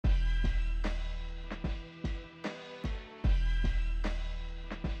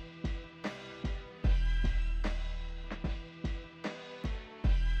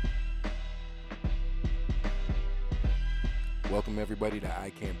Welcome everybody to I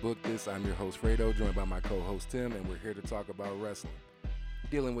Can't Book This. I'm your host Fredo, joined by my co-host Tim, and we're here to talk about wrestling.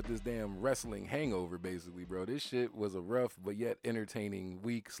 Dealing with this damn wrestling hangover, basically, bro. This shit was a rough but yet entertaining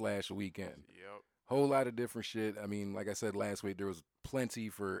week/weekend. Yep. Whole lot of different shit. I mean, like I said last week, there was plenty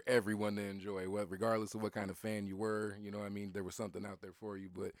for everyone to enjoy, regardless of what kind of fan you were. You know what I mean? There was something out there for you.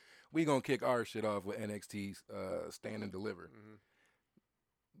 But we gonna kick our shit off with NXT Stand and Deliver. Mm-hmm.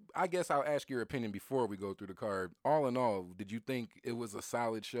 I guess I'll ask your opinion before we go through the card. All in all, did you think it was a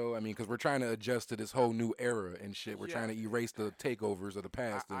solid show? I mean, because we're trying to adjust to this whole new era and shit. We're trying to erase the takeovers of the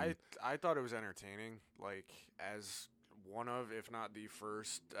past. I thought it was entertaining, like as one of, if not the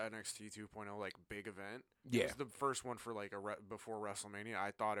first NXT 2.0 like big event. Yeah, it was the first one for like before WrestleMania.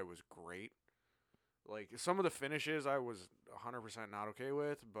 I thought it was great. Like some of the finishes, I was 100% not okay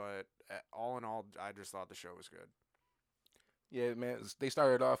with, but all in all, I just thought the show was good. Yeah, man. They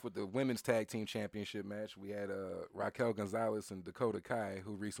started off with the women's tag team championship match. We had Raquel Gonzalez and Dakota Kai,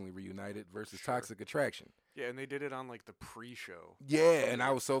 who recently reunited, versus Toxic Attraction. Yeah, and they did it on like the pre-show. Yeah, and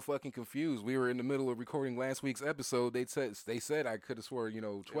I was so fucking confused. We were in the middle of recording last week's episode. They said I could have swore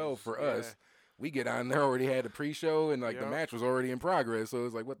 12 for us. We get on there, already had the pre-show, and the match was already in progress. So it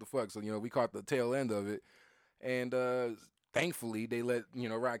was like, what the fuck? So we caught the tail end of it, and thankfully, they let,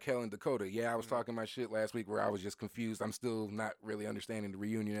 Raquel and Dakota. Yeah, I was talking my shit last week where I was just confused. I'm still not really understanding the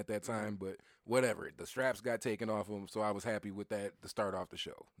reunion at that time, but whatever. The straps got taken off them, so I was happy with that to start off the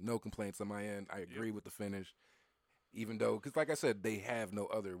show. No complaints on my end. I agree with the finish, even though, because like I said, they have no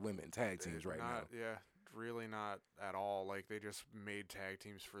other women tag teams now. Yeah, really not at all. Like, they just made tag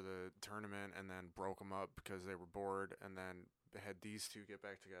teams for the tournament and then broke them up because they were bored, and then they had these two get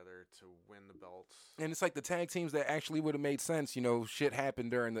back together to win the belts. And it's like the tag teams that actually would have made sense. Shit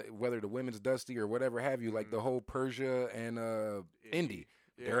happened during whether the women's Dusty or whatever have you, like the whole Persia and Indy.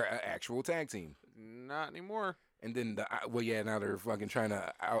 Yeah. They're an actual tag team. Not anymore. And then, now they're fucking trying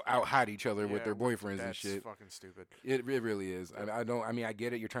to out-hide each other with their boyfriends and shit. That's fucking stupid. It really is. I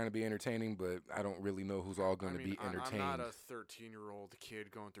get it. You're trying to be entertaining, but I don't really know who's all going to be entertained. I'm not a 13-year-old kid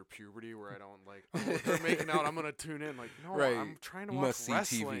going through puberty where I don't like, they're making out, I'm going to tune in. Like, no, right. I'm trying to watch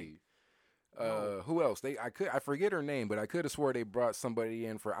wrestling. TV. No. Who else? I forget her name, but I could have swore they brought somebody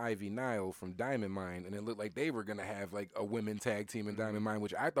in for Ivy Nile from Diamond Mine, and it looked like they were gonna have like a women tag team in Diamond Mine,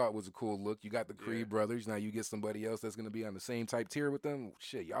 which I thought was a cool look. You got the Creed brothers, now you get somebody else that's gonna be on the same type tier with them.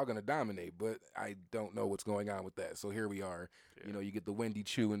 Shit, y'all gonna dominate, but I don't know what's going on with that. So here we are. Yeah. You get the Wendy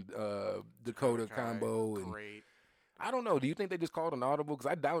Chu and Dakota combo, and great. I don't know. Do you think they just called an audible? Because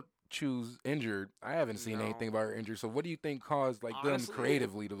I doubt Chu's injured. I haven't seen anything about her injury. So what do you think caused them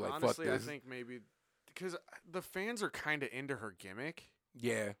creatively to fuck this? I think maybe because the fans are kind of into her gimmick.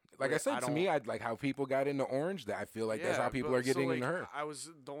 Yeah, like I said, to me, I like how people got into Orange. That I feel like that's how people are getting into her.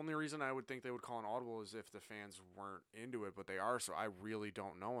 The only reason I would think they would call an audible is if the fans weren't into it, but they are. So I really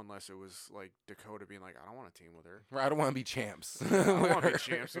don't know unless it was like Dakota being like, I don't want to team with her. I don't want to be champs. I don't want to be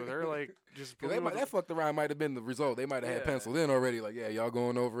champs with her. Like, just that fucked around might have been the result. They might have had penciled in already. Like, y'all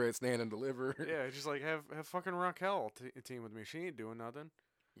going over it, Stand and Deliver. Yeah, just like have fucking Raquel team with me. She ain't doing nothing.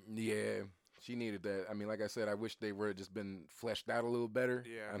 Yeah. She needed that. I mean, like I said, I wish they were just been fleshed out a little better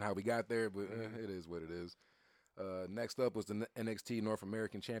on how we got there, but it is what it is. Next up was the NXT North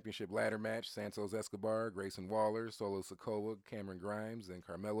American Championship ladder match. Santos Escobar, Grayson Waller, Solo Sikoa, Cameron Grimes, and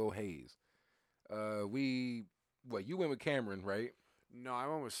Carmelo Hayes. You went with Cameron, right? No, I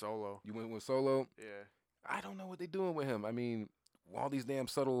went with Solo. You went with Solo? Yeah. I don't know what they're doing with him. I mean, all these damn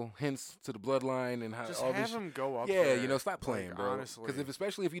subtle hints to the bloodline and how just all have this him go up there. Stop playing, bro. Honestly, because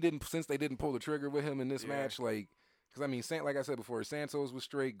especially if since they didn't pull the trigger with him in this match, because I mean, like I said before, Santos was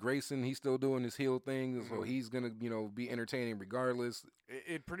straight. Grayson, he's still doing his heel thing, so he's gonna be entertaining regardless.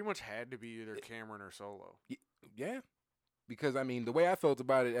 It pretty much had to be either Cameron or Solo. Yeah. Because I mean, the way I felt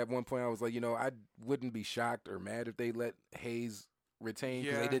about it at one point, I was like, I wouldn't be shocked or mad if they let Hayes retain,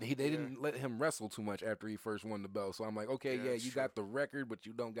 because they didn't let him wrestle too much after he first won the belt. So I'm like, okay, you got the record, but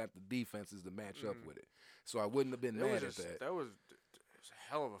you don't got the defenses to match up with it. So I wouldn't have been mad at that. That was a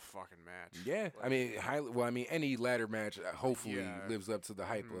hell of a fucking match. Yeah, I mean, any ladder match hopefully lives up to the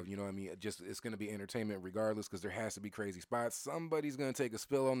hype of, it's going to be entertainment regardless, because there has to be crazy spots. Somebody's going to take a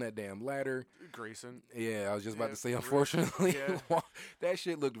spill on that damn ladder. Grayson. Yeah, I was just about to say, unfortunately, that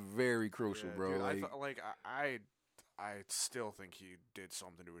shit looked very crucial, bro. Dude, I still think he did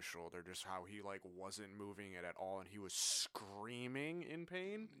something to his shoulder, just how he wasn't moving it at all, and he was screaming in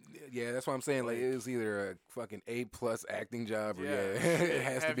pain. Yeah, that's what I'm saying. Like it was either a fucking A+ acting job, or it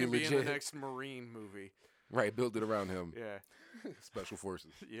has to be legit. In the next Marine movie, right? Build it around him. Yeah, Special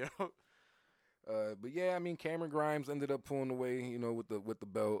Forces. Yeah. But yeah, I mean, Cameron Grimes ended up pulling away, with the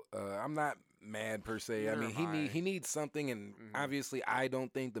belt. I'm not mad per se. Neither I mean, am I. he needs something, and obviously, I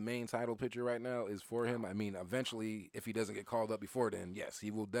don't think the main title picture right now is for him. I mean, eventually, if he doesn't get called up before then, yes,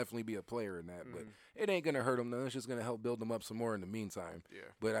 he will definitely be a player in that. But it ain't gonna hurt him though. It's just gonna help build him up some more in the meantime. Yeah.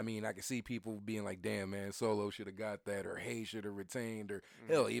 But I mean, I can see people being like, "Damn, man, Solo should have got that, or Hayes should have retained, or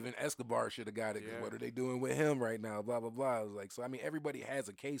hell, even Escobar should have got it. 'Cause what are they doing with him right now? Blah blah blah." I was like, so I mean, everybody has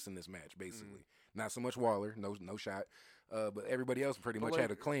a case in this match, basically. Not so much Waller, no shot. But everybody else pretty much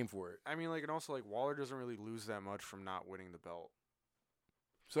had a claim for it. I mean, like, and also, like, Waller doesn't really lose that much from not winning the belt.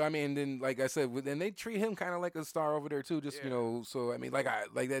 So I mean, then like I said, and they treat him kind of like a star over there too. Just you know, so I mean, like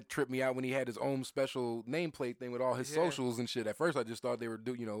that tripped me out when he had his own special nameplate thing with all his socials and shit. At first, I just thought they were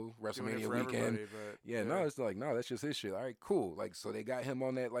WrestleMania weekend. No, it's like no, that's just his shit. All right, cool. Like so, they got him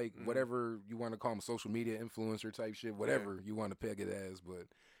on that like whatever you want to call him, social media influencer type shit, whatever you want to peg it as, but.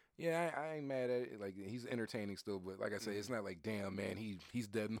 Yeah, I ain't mad at it. Like he's entertaining still, but like I say, it's not like damn man, he's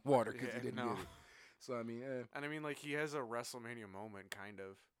dead in the water because he didn't get it. So I mean, and I mean like he has a WrestleMania moment kind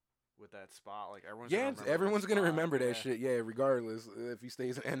of with that spot. Like everyone's gonna remember that shit. Yeah, regardless if he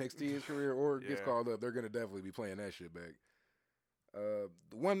stays in NXT his career or gets called up, they're gonna definitely be playing that shit back. The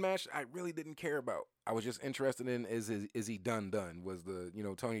one match I really didn't care about. I was just interested in is he done was the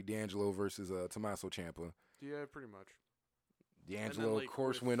Tony D'Angelo versus Tommaso Ciampa. Yeah, pretty much. D'Angelo, of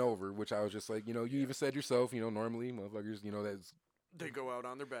course, went over, which I was just like, you even said yourself, normally motherfuckers, that's they go out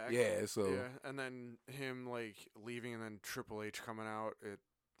on their back. Yeah, so and then him like leaving, and then Triple H coming out.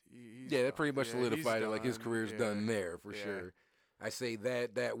 That pretty much solidified it. Like his career's done there for sure. I say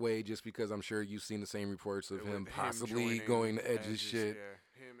that way just because I'm sure you've seen the same reports of him possibly going to Edge's shit.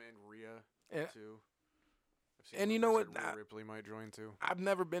 Yeah, him and Rhea too. And you know what? Ripley might join too. I've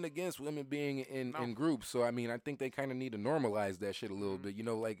never been against women being in groups, so I mean, I think they kind of need to normalize that shit a little bit,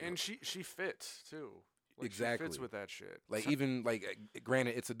 And she fits too. Like, exactly. She fits with that shit. Like even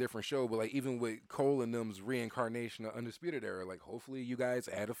granted, it's a different show, but like even with Cole and them's reincarnation of Undisputed Era, like hopefully you guys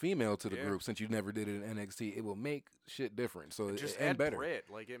add a female to the group since you never did it in NXT. It will make shit different. So just and add better. Brit.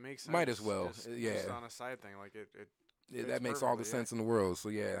 Like it makes sense. Might as well. Just on a side thing, like it that makes all the sense in the world. So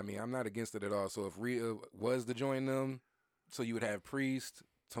yeah, I mean, I'm not against it at all. So if Rhea was to join them, so you would have Priest,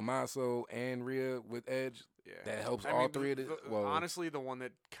 Tommaso, and Rhea with Edge. Yeah, that helps all three of the. Well, honestly, the one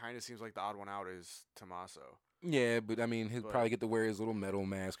that kind of seems like the odd one out is Tommaso. Yeah, but I mean, he'll probably get to wear his little metal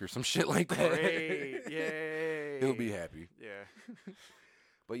mask or some shit like that. Great, yay! He'll be happy. Yeah.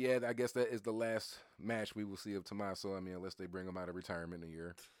 But yeah, I guess that is the last match we will see of Tommaso. I mean, unless they bring him out of retirement in a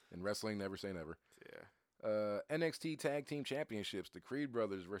year. In wrestling, never say never. Yeah. NXT Tag Team Championships: the Creed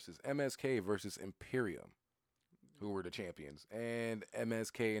Brothers versus MSK versus Imperium, who were the champions, and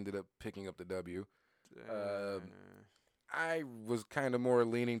MSK ended up picking up the W. I was kind of more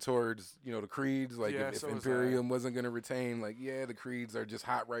leaning towards, the Creeds. Like, if Imperium wasn't going to retain, like, the Creeds are just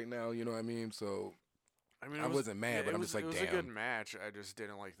hot right now, you know what I mean? So, I wasn't mad, but I'm just like, damn. It was a good match. I just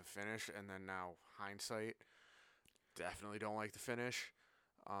didn't like the finish. And then now, hindsight, definitely don't like the finish.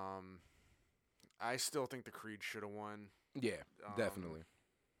 I still think the Creed should have won. Yeah, definitely.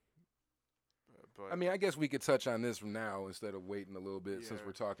 But I mean, I guess we could touch on this from now instead of waiting a little bit since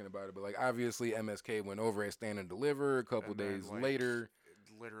we're talking about it. But, like, obviously, MSK went over at Stand and Deliver a couple days later.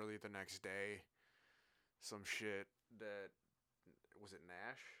 Literally the next day, some shit that, was it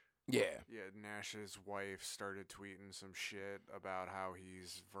Nash? Yeah. Yeah, Nash's wife started tweeting some shit about how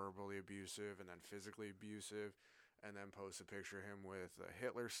he's verbally abusive and then physically abusive, and then post a picture of him with a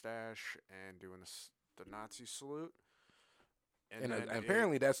Hitler stash and doing the Nazi salute. And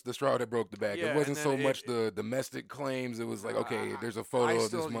apparently that's the straw that broke the back. It wasn't so much the domestic claims. It was like, okay, there's a photo of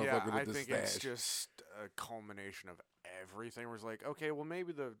this motherfucker with the stash. I think it's just a culmination of everything. Where it's like, okay, well,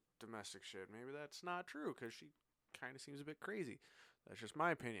 maybe the domestic shit, maybe that's not true because she kind of seems a bit crazy. That's just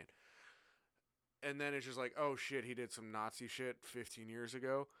my opinion. And then it's just like, oh, shit, he did some Nazi shit 15 years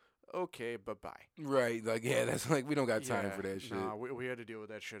ago. Okay, bye-bye. Right. Like, that's like, we don't got time for that shit. Nah, we had to deal with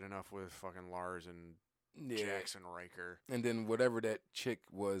that shit enough with fucking Lars and Jackson Riker. And then whatever that chick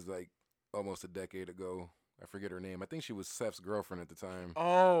was, like, almost a decade ago. I forget her name. I think she was Seth's girlfriend at the time.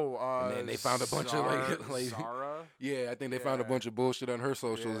 Oh, and then they found a bunch of like Zara? Yeah, I think they found a bunch of bullshit on her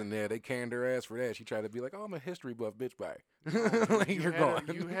socials, and they canned her ass for that. She tried to be like, "Oh, I'm a history buff, bitch." Bye. Like, you're gone.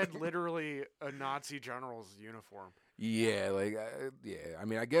 You had literally a Nazi general's uniform. Yeah, like, I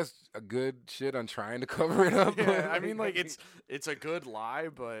mean, I guess a good shit on trying to cover it up. Yeah, I mean, like, it's a good lie,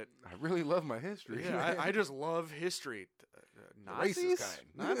 but I really love my history. Yeah, I just love history. Nazis?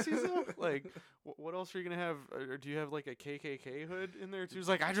 Nazis? Like, what else are you gonna have? Or do you have like a KKK hood in there too? It's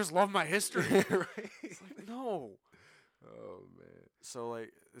like, I just love my history. Right? It's like, no. Oh man.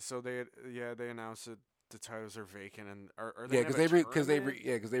 So they announced it the titles are vacant and are Yeah, because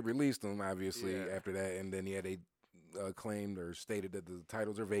they released them obviously Yeah. after that, and then they claimed or stated that the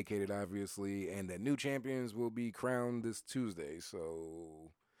titles are vacated obviously, and that new champions will be crowned this Tuesday.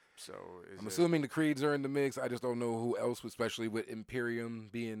 So I'm assuming the Creeds are in the mix. I just don't know who else, especially with Imperium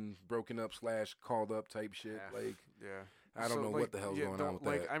being broken up / called up type shit. Like, yeah. I don't know what the hell's going on with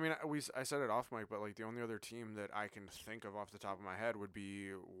that. I mean, I said it off mic, but like the only other team that I can think of off the top of my head would be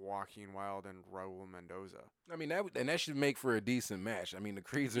Joaquin Wilde and Raul Mendoza. I mean, that should make for a decent match. I mean, the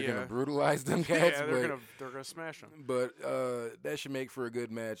Creeds are gonna brutalize them cats. Yeah, they're gonna smash them. But that should make for a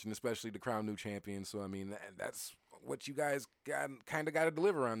good match, and especially to crown new champions. So I mean, that's what you guys kind of got to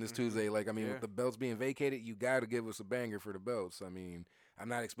deliver on this Tuesday. Like, I mean, with the belts being vacated, you got to give us a banger for the belts. I mean, I'm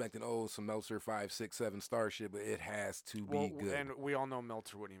not expecting some Meltzer 5, 6, 7 star shit, but it has to be good. And we all know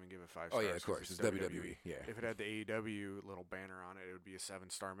Meltzer wouldn't even give it 5 stars. Oh yeah, of course, it's WWE. Yeah. If it had the AEW little banner on it, it would be a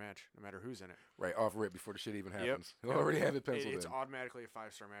 7-star match, no matter who's in it. Right, off rip before the shit even happens. We already have it penciled in. It's automatically a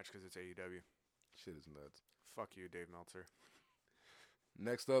 5-star match because it's AEW. Shit is nuts. Fuck you, Dave Meltzer.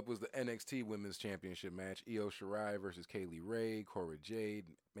 Next up was the NXT Women's Championship match. Io Shirai versus Kaylee Ray, Cora Jade,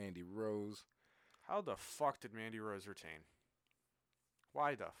 Mandy Rose. How the fuck did Mandy Rose retain?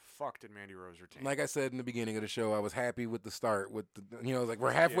 Why the fuck did Mandy Rose retain? Like I said in the beginning of the show, I was happy with the start. Like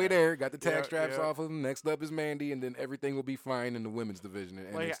we're halfway there. Got the tag straps off of them. Next up is Mandy, and then everything will be fine in the women's division in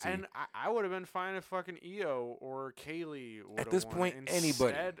NXT. And I would have been fine if fucking Io or Kaylee would have at this point,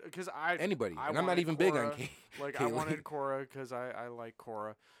 anybody. Because anybody. And I'm not even Cora, big on Like, Kaylee. I wanted Cora because I like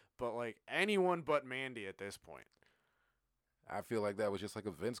Cora. But, like, anyone but Mandy at this point. I feel like that was just like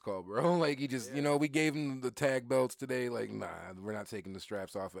a Vince call, bro. Like, he just, we gave him the tag belts today. Like, nah, we're not taking the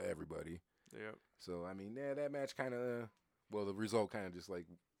straps off of everybody. Yep. So, I mean, that match kind of, the result kind of just, like,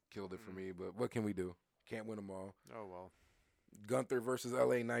 killed it for me. But what can we do? Can't win them all. Oh, well. Gunther versus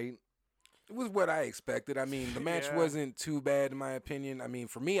LA Knight. It was what I expected. I mean, the match wasn't too bad, in my opinion. I mean,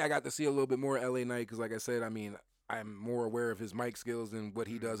 for me, I got to see a little bit more LA Knight because, like I said, I mean, I'm more aware of his mic skills than what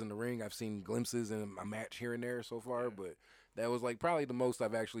he does in the ring. I've seen glimpses in a match here and there so far, but that was like probably the most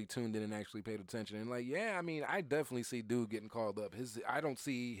I've actually tuned in and actually paid attention. And like, yeah, I mean, I definitely see dude getting called up. I don't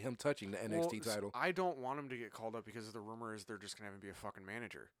see him touching the NXT title. I don't want him to get called up because the rumor is they're just gonna have him be a fucking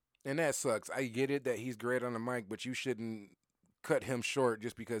manager. And that sucks. I get it that he's great on the mic, but you shouldn't cut him short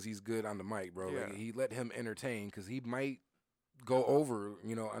just because he's good on the mic, bro. Yeah. Like, he let him entertain because he might go over,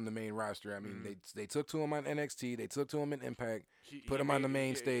 on the main roster. I mean, they took to him on NXT, they took to him in Impact, put him on the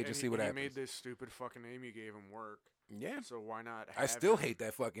main stage and see what happens. He made this stupid fucking name you gave him work. Yeah. So why not? I still hate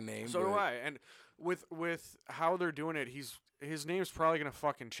that fucking name. So do I. And with how they're doing it, his name's probably gonna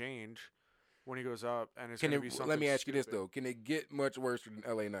fucking change when he goes up, and it's gonna be something. Let me ask you this stupid. though: can it get much worse than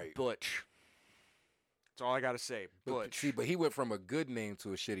LA Knight? Butch. That's all I gotta say. Butch. See, but he went from a good name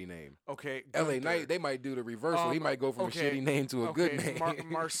to a shitty name. Okay. LA Knight, they might do the reversal. He might go from a shitty name to a good name.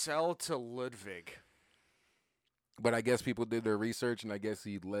 Marcel to Ludwig. But I guess people did their research, and I guess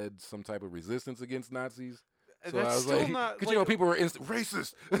he led some type of resistance against Nazis. So That's I was still like, not because people were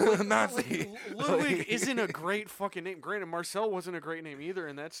racist, Nazi. Ludwig isn't a great fucking name. Granted, Marcel wasn't a great name either,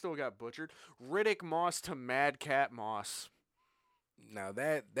 and that still got butchered. Riddick Moss to Madcat Moss. Now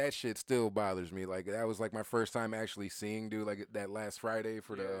that shit still bothers me. Like, that was like my first time actually seeing dude like that last Friday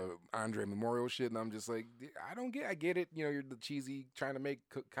for the Andre Memorial shit, and I'm just like, I get it. You're the cheesy trying to make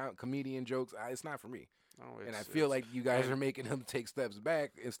comedian jokes. It's not for me. And I feel like you guys are making him take steps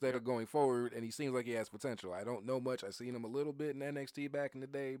back instead of going forward, and he seems like he has potential. I don't know much. I've seen him a little bit in NXT back in the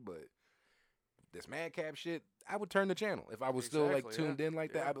day, but this Madcap shit, I would turn the channel. If I was still like tuned in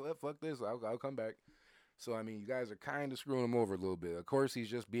like that, I'd be like, fuck this, I'll come back. So, I mean, you guys are kind of screwing him over a little bit. Of course, he's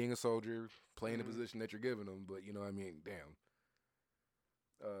just being a soldier, playing the position that you're giving him, but, I mean, damn.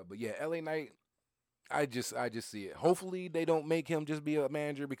 But, yeah, LA Knight, I just see it. Hopefully, they don't make him just be a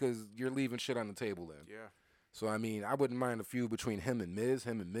manager because you're leaving shit on the table then. Yeah. So, I mean, I wouldn't mind a feud between him and Miz.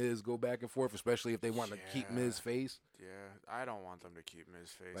 Him and Miz go back and forth, especially if they want to keep Miz face. Yeah, I don't want them to keep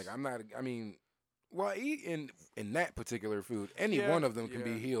Miz face. Like, well, in that particular feud, any one of them can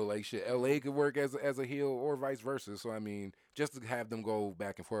be heel. Like, shit, LA could work as a heel or vice versa. So, I mean, just to have them go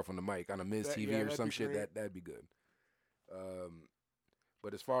back and forth on the mic on a Miz TV or some shit, that'd be good.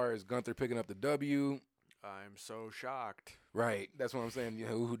 But as far as Gunther picking up the W, I'm so shocked. Right, that's what I'm saying.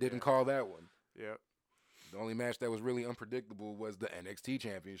 Who didn't call that one? Yep. The only match that was really unpredictable was the NXT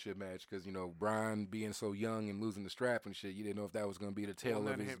Championship match because, Braun being so young and losing the strap and shit, you didn't know if that was going to be the tail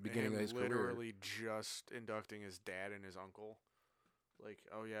of his beginning of his career. Literally just inducting his dad and his uncle. Like,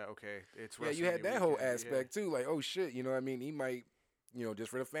 oh, yeah, okay. It's you had that whole aspect, too. Like, oh, shit, he might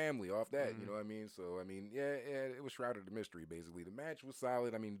just for the family off that. Mm-hmm. You know what I mean? So I mean, yeah, it was shrouded in mystery. Basically, the match was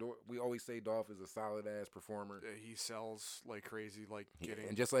solid. I mean, we always say Dolph is a solid ass performer. He sells like crazy, like getting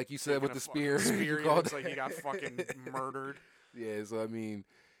and just like you said with the spear, it's like he got fucking murdered. Yeah, so I mean,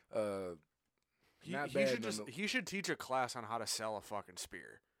 he should teach a class on how to sell a fucking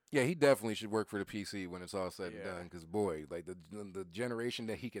spear. Yeah, he definitely should work for the PC when it's all said and done. Because boy, like the generation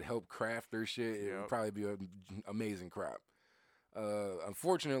that he could help craft their shit, it would probably be an amazing crop.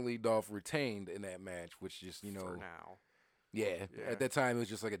 Unfortunately, Dolph retained in that match, which just for now. Yeah, at that time it was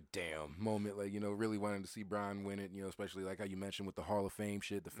just like a damn moment, like really wanting to see Braun win it, especially like how you mentioned with the Hall of Fame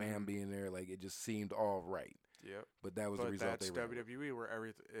shit, the fam being there, like it just seemed all right. Yep. But that was the result. That's WWE,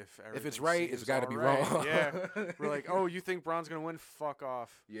 where if it's right, it's got to be right. wrong. Yeah, we're like, oh, you think Braun's gonna win? Fuck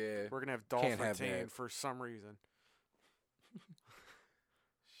off. Yeah, we're gonna have Dolph retain for some reason.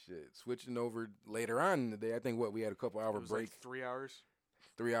 Shit, switching over later on in the day, I think we had a couple hour break. Like 3 hours.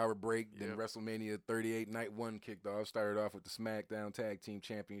 3 hour break. Then WrestleMania 38 Night 1 kicked off. Started off with the SmackDown Tag Team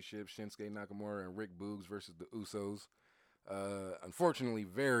Championship, Shinsuke Nakamura and Rick Boogs versus the Usos. Unfortunately,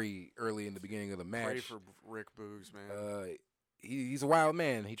 very early in the beginning of the match. Pray for Rick Boogs, man. He's a wild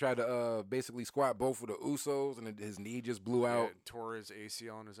man. He tried to basically squat both of the Usos, and his knee just blew out. Tore his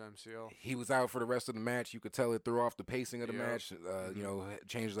ACL and his MCL. He was out for the rest of the match. You could tell it threw off the pacing of the match.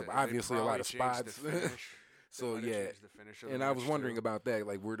 Changed up obviously a lot of spots. So yeah, and I was wondering about that.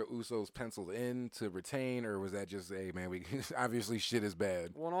 Like, were the Usos penciled in to retain, or was that just, hey man, we obviously shit is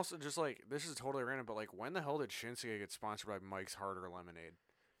bad? Well, and also just like, this is totally random, but like, when the hell did Shinsuke get sponsored by Mike's Hard or Lemonade?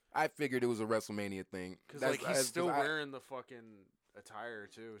 I figured it was a WrestleMania thing. Because like he's still wearing the fucking attire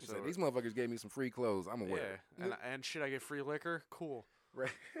too. So like, these motherfuckers gave me some free clothes. I'm aware. Yeah, and shit, I get free liquor. Cool. Right.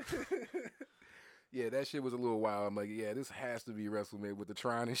 Yeah, that shit was a little wild. I'm like, yeah, this has to be WrestleMania with the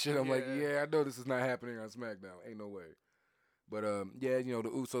Tron and shit. I'm like, yeah, I know this is not happening on SmackDown. Ain't no way. But, the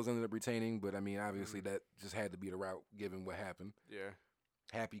Usos ended up retaining. But, I mean, obviously that just had to be the route given what happened. Yeah.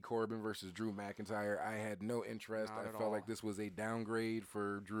 Happy Corbin versus Drew McIntyre. I had no interest. I felt like this was a downgrade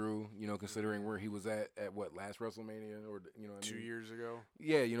for Drew, considering where he was at what, last WrestleMania? Or, 2 years ago?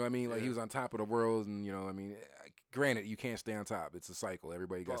 Yeah, you know what I mean? Like, he was on top of the world, and, granted, you can't stay on top. It's a cycle.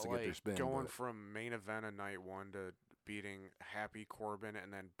 Everybody got to get their spin. Going from main event of night 1 to beating Happy Corbin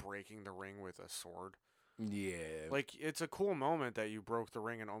and then breaking the ring with a sword. Yeah. Like, it's a cool moment that you broke the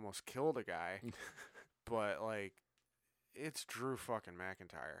ring and almost killed a guy. But, like, it's Drew fucking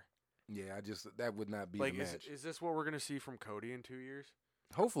McIntyre. Yeah, that would not be the match. Is this what we're going to see from Cody in 2 years?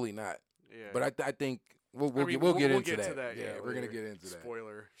 Hopefully not. Yeah. But I think we'll get into that. Yeah, we're going to get into that.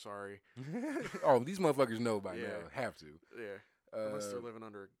 Spoiler, sorry. Oh, these motherfuckers know by now. Have to. Yeah. Unless they're living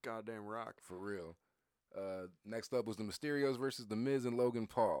under a goddamn rock. For real. Next up was the Mysterios versus The Miz and Logan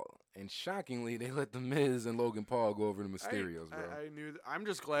Paul. And shockingly, they let The Miz and Logan Paul go over the Mysterios, bro. I'm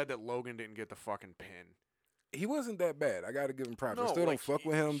just glad that Logan didn't get the fucking pin. He wasn't that bad. I got to give him props. I still don't fuck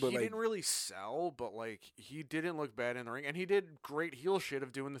with him, but he didn't really sell, but like he didn't look bad in the ring, and he did great heel shit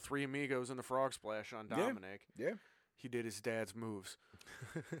of doing the Three Amigos and the Frog Splash on Dominic. Yeah. He did his dad's moves.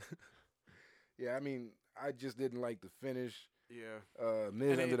 Yeah, I mean, I just didn't like the finish. Yeah.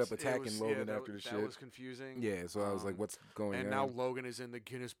 Miz ended up attacking Logan after the shit. That was confusing. Yeah, so I was like, what's going on? And now Logan is in the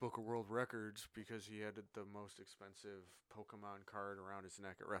Guinness Book of World Records because he had the most expensive Pokemon card around his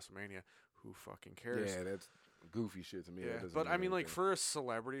neck at WrestleMania. Who fucking cares? Yeah, that's goofy shit to me. Yeah, but I mean, like, for a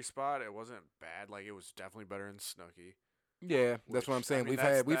celebrity spot, it wasn't bad. Like, it was definitely better than Snooki. Yeah, that's what I'm saying. We've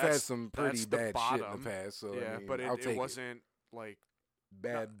had some pretty bad shit in the past. So yeah, I mean, but it wasn't like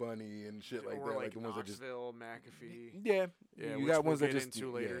Bad Bunny and shit like that. Or like the ones that just McAfee. Yeah, you got ones that just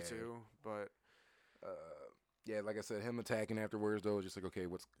into later too. But yeah, like I said, him attacking afterwards though, just like, okay,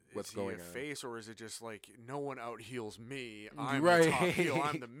 what's going on? Face, or is it just like no one out heals me? I'm right. the top heel.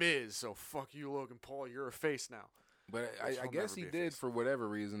 I'm the Miz. So fuck you, Logan Paul. You're a face now. But I guess he did for whatever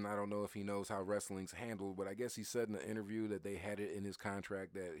reason. I don't know if he knows how wrestling's handled, but I guess he said in an interview that they had it in his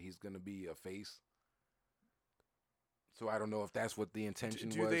contract that he's going to be a face. So I don't know if that's what the intention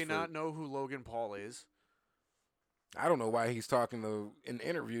was. Do they not know who Logan Paul is? I don't know why he's talking in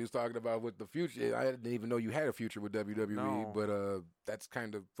interviews talking about what the future. I didn't even know you had a future with WWE, but that's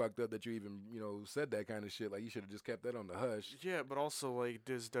kind of fucked up that you even said that kind of shit. Like, you should have just kept that on the hush. Yeah, but also, like,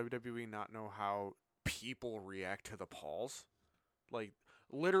 does WWE not know how people react to the Pauls? Like,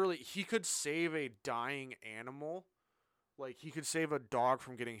 literally, he could save a dying animal. Like, he could save a dog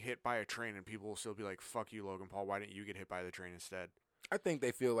from getting hit by a train, and people will still be like, "Fuck you, Logan Paul. Why didn't you get hit by the train instead?" I think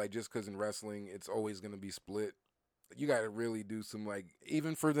they feel like just because in wrestling it's always going to be split. you got to really do some, like,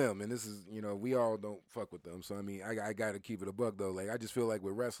 even for them, and this is, we all don't fuck with them, so I mean, I got to keep it a buck, though. Like, I just feel like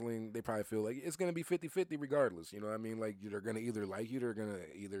with wrestling, they probably feel like it's going to be 50-50 regardless, you know what I mean? Like, they're going to either like you, they're going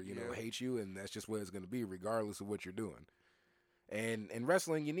to either, hate you, and that's just what it's going to be regardless of what you're doing. And in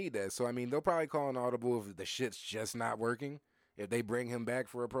wrestling, you need that. So, I mean, they'll probably call an audible if the shit's just not working. If they bring him back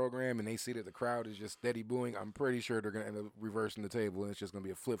for a program and they see that the crowd is just steady booing, I'm pretty sure they're going to end up reversing the table, and it's just going to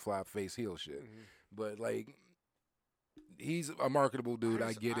be a flip-flop face heel shit. Mm-hmm. But, like, he's a marketable dude.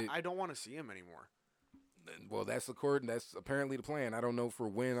 I get it. I don't want to see him anymore. Well, that's apparently the plan. I don't know for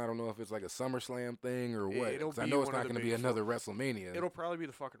when. I don't know if it's like a SummerSlam thing or what. I know it's not going to be another WrestleMania. It'll probably be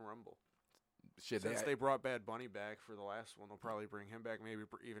the fucking Rumble. Shit, Since they brought Bad Bunny back for the last one, they'll probably bring him back. Maybe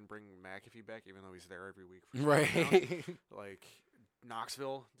even bring McAfee back, even though he's there every week. Right. Like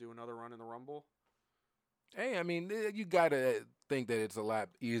Knoxville, do another run in the Rumble. Hey, I mean, you gotta think that it's a lot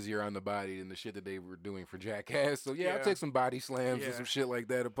easier on the body than the shit that they were doing for Jackass. So yeah, I'll take some body slams and some shit like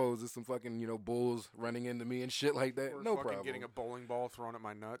that, opposed to some fucking bulls running into me and shit like that. Or no fucking problem. Getting a bowling ball thrown at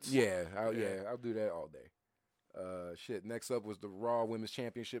my nuts. Yeah, I'll do that all day. Shit. Next up was the Raw Women's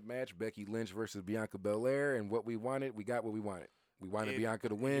Championship match: Becky Lynch versus Bianca Belair. And what we wanted, we got what we wanted. We wanted Bianca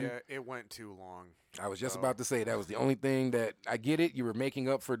to win. Yeah, it went too long. I was just about to say that was the only thing that I get it. You were making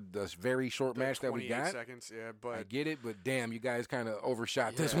up for the very short match that we got. 28 seconds, yeah, but I get it, but damn, you guys kind of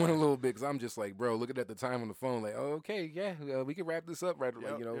overshot this one a little bit because I'm just like, bro, looking at the time on the phone, like, oh, okay, yeah, we can wrap this up right,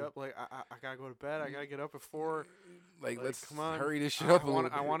 yep, like, like I gotta go to bed. I gotta get up at 4. Like let's come on, hurry this shit up a little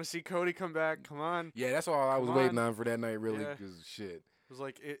bit. I want to see Cody come back. Come on. Yeah, that's all I was waiting on for that night, really, because shit. It was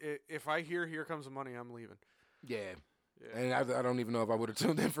like, if I hear "Here Comes the Money," I'm leaving. Yeah. And I don't even know if I would have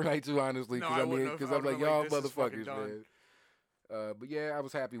tuned in for night 2, honestly, because I'm like, y'all motherfuckers, man. But yeah, I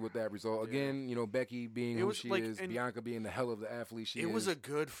was happy with that result. Again, Becky being who she is, Bianca being the hell of the athlete she is. It was a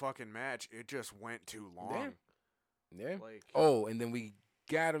good fucking match. It just went too long. Yeah. Oh, and then we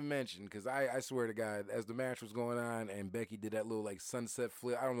gotta mention, because I swear to God, as the match was going on and Becky did that little like sunset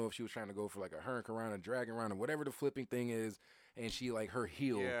flip, I don't know if she was trying to go for like a hurricane, a dragon around, or whatever the flipping thing is. And she, like, her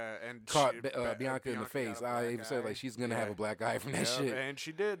heel caught Bianca in the face. I even said, like, she's going to have a black eye from that shit. And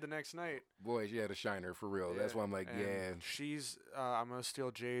she did the next night. Boy, she had a shiner, for real. That's why I'm like, she's, I'm going to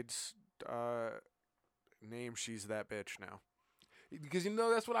steal Jade's name. She's that bitch now. Because,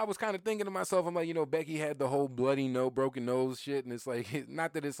 that's what I was kind of thinking to myself. I'm like, Becky had the whole broken nose shit. And it's like,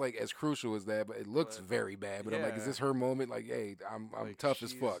 not that it's, like, as crucial as that, but it looks very bad. But I'm like, is this her moment? Like, hey, I'm like, tough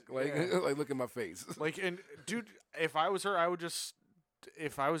as fuck. Like, like, look at my face. Like, and, dude, if I was her, I would just,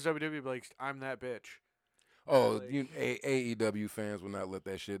 if I was WWE, be like, I'm that bitch. Oh, AEW fans will not let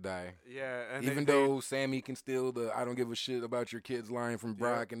that shit die. Yeah. And even though Sammy can steal the I don't give a shit about your kids line from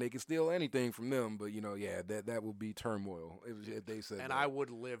Brock, and they can steal anything from them, but, that will be turmoil if they said and that. I would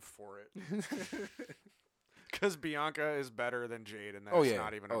live for it. Because Bianca is better than Jade, and that's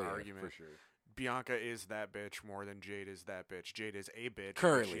not even an argument. For sure. Bianca is that bitch more than Jade is that bitch. Jade is a bitch.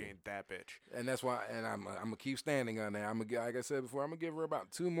 Currently. But she ain't that bitch. And that's why, and I'm going to keep standing on that. Like I said before, I'm going to give her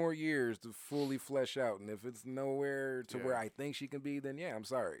about 2 more years to fully flesh out. And if it's nowhere to where I think she can be, then I'm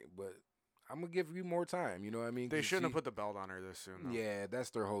sorry. But I'm going to give you more time. You know what I mean? They shouldn't have put the belt on her this soon, though. Yeah, that's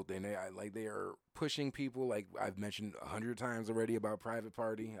their whole thing. They are pushing people, like I've mentioned 100 times already about Private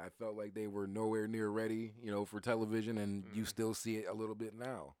Party. I felt like they were nowhere near ready, for television. And you still see it a little bit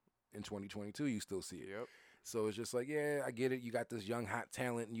now. In 2022, you still see it. Yep. So it's just like, I get it. You got this young, hot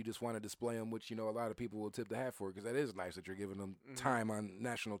talent, and you just want to display them, which, a lot of people will tip the hat for, because that is nice that you're giving them time on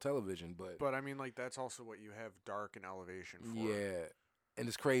national television. But I mean, like, that's also what you have Dark and Elevation for. Yeah. And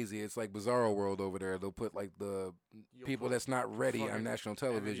it's crazy. It's like Bizarro World over there. They'll put, like, the people that's not ready on national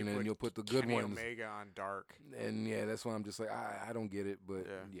television, and you'll put the good Kenny ones. Omega on Dark. And, that's why I'm just like, I don't get it, but,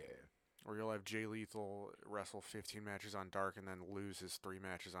 yeah. Or you'll have Jay Lethal wrestle 15 matches on Dark and then lose his 3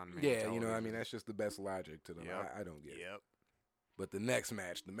 matches on main television. television. I mean, that's just the best logic to them. Yep. I don't get it. Yep. But the next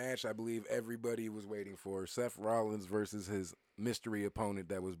match, the match I believe everybody was waiting for, Seth Rollins versus his mystery opponent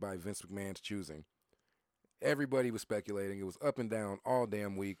that was by Vince McMahon's choosing. Everybody was speculating. It was up and down all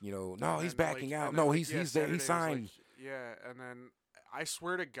damn week. No, he's backing out. No, he's there. He signed. And then I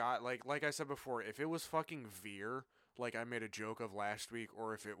swear to God, like I said before, if it was fucking Veer, like I made a joke of last week,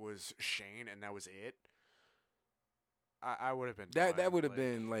 or if it was Shane and that was it, I would have been done. That would have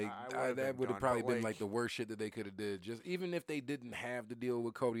been that would have probably been like the worst shit that they could have did. Just even if they didn't have to deal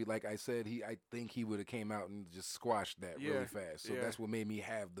with Cody, like I said, I think he would have came out and just squashed that really fast. So that's what made me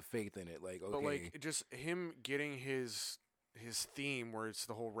have the faith in it. Like, okay, but like just him getting his theme where it's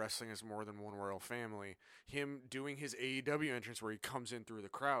the whole wrestling is more than one royal family. Him doing his AEW entrance where he comes in through the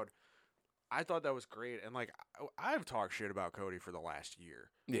crowd. I thought that was great, and like I've talked shit about Cody for the last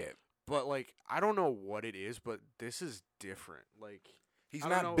year. Yeah. But like, I don't know what it is, but this is different. Like, He's I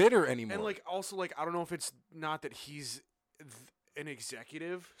don't not know. bitter anymore. And like, also like, I don't know if it's not that he's an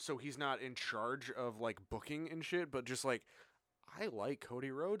executive, so he's not in charge of like booking and shit, but just like, I like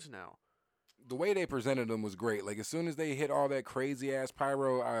Cody Rhodes now. The way they presented him was great. Like as soon as they hit all that crazy ass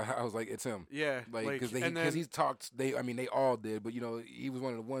pyro, I was like, it's him. Yeah, like because he's talked. They all did, but he was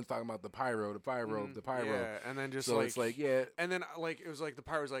one of the ones talking about the pyro. Yeah, and then just so like it's like yeah, and then like it was like the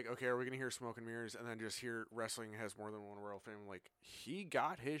pyro was like, okay, are we gonna hear smoke and mirrors? And then just hear wrestling has more than one world fame. Like he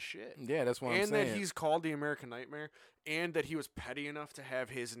got his shit. Yeah, that's what I'm saying. And that he's called the American Nightmare, and that he was petty enough to have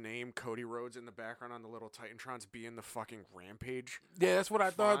his name Cody Rhodes in the background on the little Titantrons be in the fucking Rampage. Yeah, that's what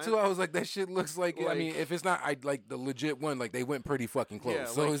I thought too. I was like, that shit looks like I mean, if it's not, I like the legit one. Like they went pretty fucking close. Yeah,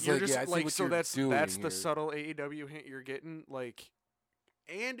 so it's like, I see what so you're that's doing that's here. the subtle AEW hint you're getting. Like,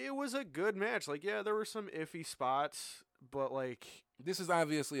 and it was a good match. Like, yeah, there were some iffy spots, but like, this is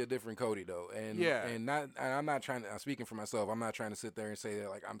obviously a different Cody though, and yeah, and I'm not trying to. I'm speaking for myself. I'm not trying to sit there and say that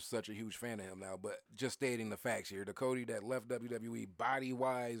like I'm such a huge fan of him now, but just stating the facts here. The Cody that left WWE body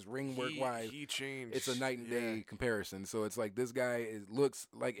wise, ring work wise, he changed. It's a night and day comparison. So it's like this guy looks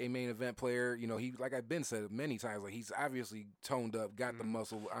like a main event player. You know, he like I've been said many times, like he's obviously toned up, got the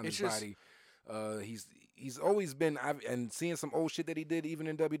muscle on his body. He's always been, and seeing some old shit that he did even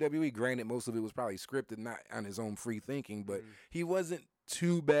in WWE, granted most of it was probably scripted, not on his own free thinking, but he wasn't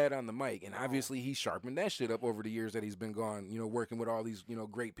too bad on the mic. And obviously he sharpened that shit up over the years that he's been gone, you know, working with all these, you know,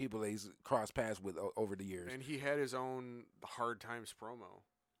 great people that he's crossed paths with over the years. And he had his own Hard Times promo,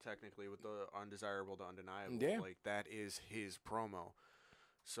 technically, with the Undesirable to Undeniable. Yeah. Like, that is his promo.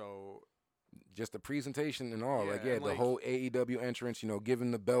 So just the presentation and all, and the whole AEW entrance, you know,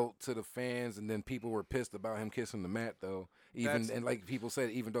 giving the belt to the fans, and then people were pissed about him kissing the mat, though. And like people said,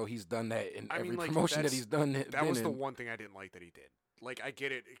 even though he's done that in every promotion that he's done, that was the one thing I didn't like that he did. Like, I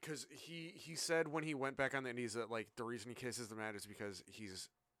get it, because he said when he went back on the Indies that like the reason he kisses the mat is because he's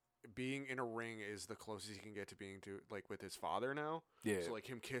being in a ring is the closest he can get to being to like with his father now. Yeah. So like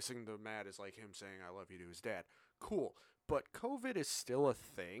him kissing the mat is like him saying "I love you" to his dad. Cool, but COVID is still a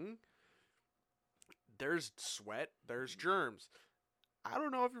thing. There's sweat, there's germs. I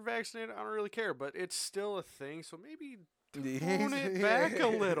don't know if you're vaccinated, I don't really care, but it's still a thing, so maybe tone it back a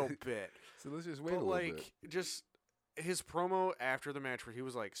little bit. So let's just wait a little bit. Just his promo after the match where he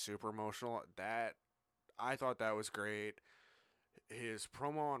was like super emotional, that I thought that was great. His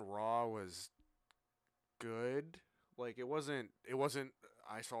promo on Raw was good. Like it wasn't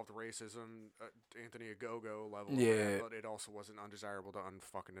I solved racism, Anthony Ogogo level. Yeah. But it also wasn't Undesirable to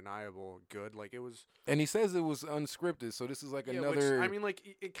Unfucking Deniable good. Like it was. And he says it was unscripted, so this is like another. Which, I mean,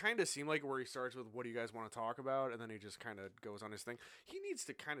 like it kind of seemed like where he starts with "What do you guys want to talk about?" and then he just kind of goes on his thing. He needs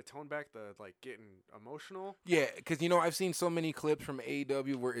to kind of tone back the like getting emotional. Yeah, because you know I've seen so many clips from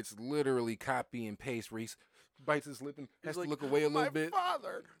AEW where it's literally copy and paste. Where he bites his lip and has to look away a little bit. My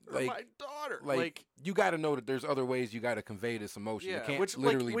father, or my daughter. Like you got to know that there's other ways you got to convey this emotion. It can't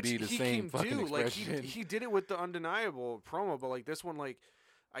literally be the same fucking expression. Like he did it with the Undeniable promo, but like this one, like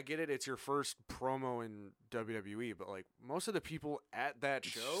I get it, it's your first promo in WWE, but like most of the people at that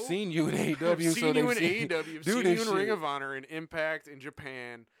show seen you in AEW, have seen you in AEW, seen you in Ring of Honor, in Impact, in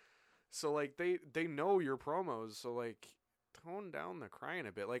Japan. So like they know your promos. So like tone down the crying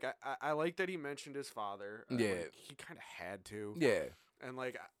a bit. Like I like that he mentioned his father. Yeah, like, he kind of had to. Yeah, and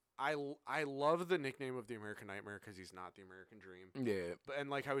like I love the nickname of the American Nightmare because he's not the American Dream. Yeah, but and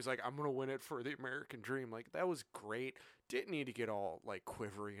like how he's like I'm gonna win it for the American Dream. Like that was great. Didn't need to get all like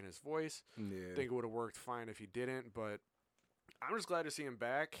quivery in his voice. Yeah, think it would have worked fine if he didn't. But I'm just glad to see him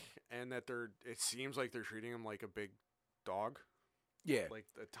back and that it seems like they're treating him like a big dog. Yeah, like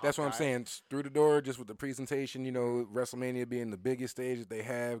the top that's what I'm guy. saying. Through the door, just with the presentation, you know, WrestleMania being the biggest stage that they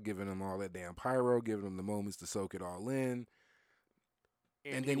have, giving them all that damn pyro, giving them the moments to soak it all in.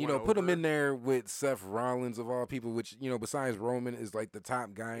 And then, you know, put him in there with Seth Rollins of all people, which, you know, besides Roman is like the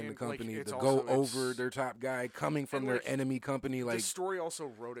top guy in the company, like, to go over their top guy coming from their enemy company. Like the story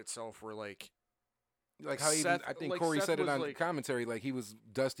also wrote itself where like how Seth, I think Corey said it on the commentary, like he was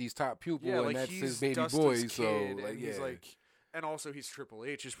Dusty's top pupil and that's his baby boy. So like, he's like, and also he's Triple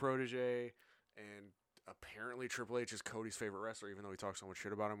H's protege, and apparently Triple H is Cody's favorite wrestler, even though he talked so much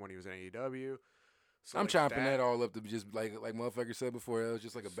shit about him when he was in AEW. So I'm chopping that all up to just like motherfucker said before. It was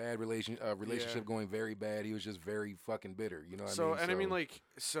just like a bad relationship going very bad. He was just very fucking bitter. You know what I mean? I mean, like,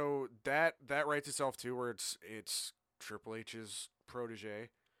 so that writes itself too, where it's Triple H's protege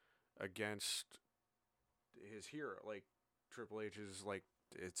against his hero. Like Triple H is like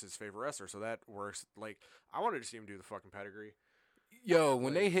it's his favorite wrestler, so that works. Like I wanted to see him do the fucking pedigree. Yo,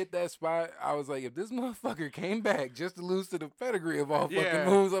 when they hit that spot, I was like, if this motherfucker came back just to lose to the pedigree of all fucking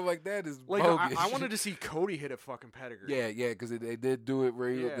moves, I'm like, that is bogus. I wanted to see Cody hit a fucking pedigree. Yeah, because they did do it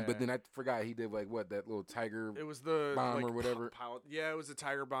but then I forgot he did like that little tiger. It was the bomb or whatever. It was a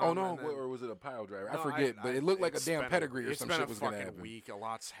tiger bomb. Oh no, or was it a pile driver? I forget, but it looked like a damn pedigree or some shit was gonna happen. It's been a fucking week. A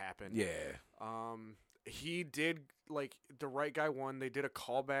lot's happened. Yeah. He did the right guy won. They did a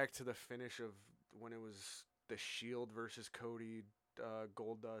callback to the finish of when it was the Shield versus Cody.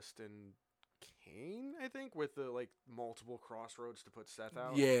 Goldust and Kane, I think, with the multiple crossroads to put Seth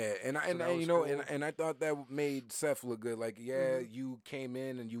out. Yeah, and I thought that made Seth look good. Like, you came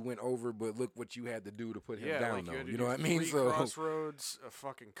in and you went over, but look what you had to do to put him down. You know what I mean? So crossroads, a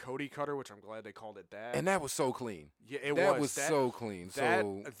fucking Cody cutter, which I'm glad they called it that. And that was so clean. Yeah, that was so clean.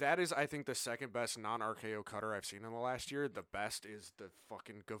 That is, I think, the second best non-RKO cutter I've seen in the last year. The best is the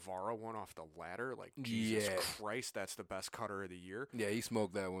fucking Guevara one off the ladder. Like, Jesus Christ, that's the best cutter of the year. Yeah, he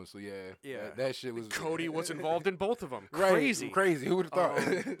smoked that one. So that shit was. Cody was involved in both of them. Right, crazy. Who would have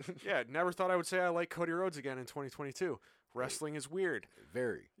thought? Yeah, never thought I would say I like Cody Rhodes again in 2022. Wrestling is weird.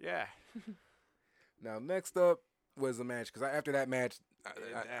 Very. Yeah. Now, next up was a match, because after that match,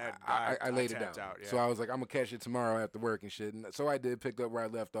 I laid it down. Out, yeah. So I was like, I'm going to catch it tomorrow after work and shit. And so I did, picked up where I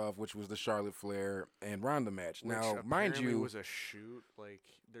left off, which was the Charlotte Flair and Ronda match. Which now, mind you, was a shoot. Like,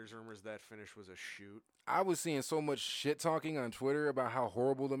 there's rumors that finish was a shoot. I was seeing so much shit talking on Twitter about how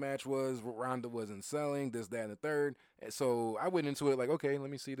horrible the match was. Ronda wasn't selling, this, that, and the third. And so I went into it like, okay,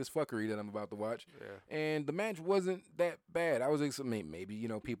 let me see this fuckery that I'm about to watch. Yeah. And the match wasn't that bad. I was maybe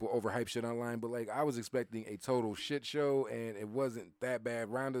people overhype shit online, but I was expecting a total shit show, and it wasn't that bad.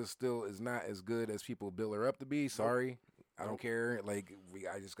 Ronda still is not as good as people bill her up to be. Sorry. I don't care.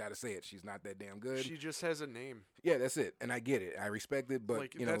 I just got to say it. She's not that damn good. She just has a name. Yeah, that's it. And I get it. I respect it, but,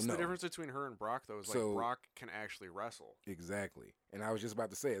 that's the difference between her and Brock, though, is Brock can actually wrestle. Exactly. And I was just about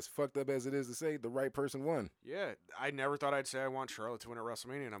to say, as fucked up as it is to say, the right person won. Yeah. I never thought I'd say I want Charlotte to win at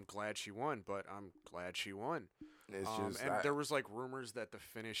WrestleMania, and I'm glad she won, but I'm glad she won. It's there was rumors that the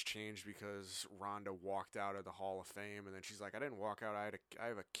finish changed because Ronda walked out of the Hall of Fame, and then she's like, I didn't walk out. I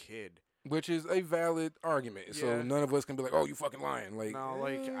have a kid. Which is a valid argument. Yeah. So none of us can be like, oh, you fucking lying.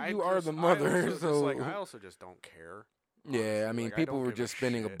 You are the mother. So I also just don't care. Yeah, I mean, people were just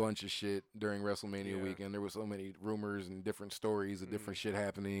spinning a bunch of shit during WrestleMania weekend. There were so many rumors and different stories of different shit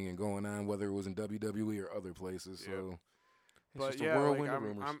happening and going on, whether it was in WWE or other places. So, it's just a whirlwind of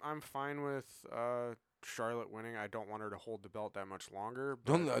rumors. I'm fine with Charlotte winning. I don't want her to hold the belt that much longer.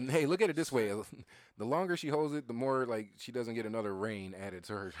 Hey, look at it this way: the longer she holds it, the more she doesn't get another reign added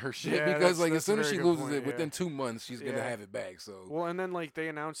to her shit. Yeah, because that's as soon as she loses point, it within 2 months, she's gonna have it back. So and then they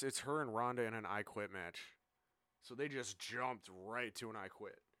announced it's her and Ronda in an I Quit match, so they just jumped right to an I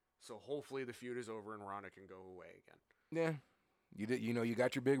Quit. So hopefully the feud is over and Ronda can go away again. Yeah, you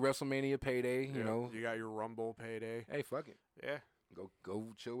got your big WrestleMania payday. You know, you got your Rumble payday. Hey, fuck it. Yeah,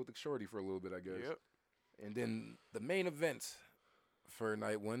 go chill with the shorty for a little bit, I guess. Yep. And then the main event for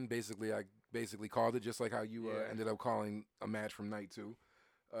night one, I called it just like how you ended up calling a match from night two.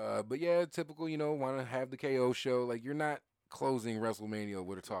 But yeah, typical, want to have the KO show. You're not closing WrestleMania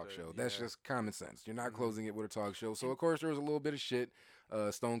with a talk show. That's just common sense. You're not closing it with a talk show. So, of course, there was a little bit of shit.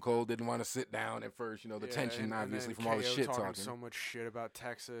 Stone Cold didn't want to sit down at first. The tension, obviously, from all the shit talking. So much shit about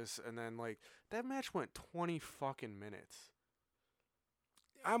Texas. And then, that match went 20 fucking minutes.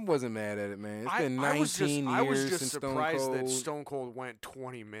 I wasn't mad at it, man. It's been 19 years I was just since surprised Stone Cold. That Stone Cold went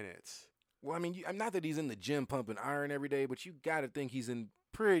 20 minutes. Well, I mean, I'm not that he's in the gym pumping iron every day, but you got to think he's in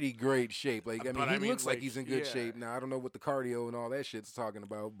pretty great shape. He looks like he's in good shape. Now, I don't know what the cardio and all that shit's talking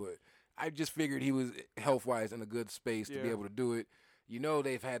about, but I just figured he was health-wise in a good space to be able to do it.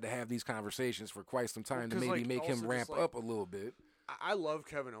 They've had to have these conversations for quite some time to maybe make him ramp up a little bit. I love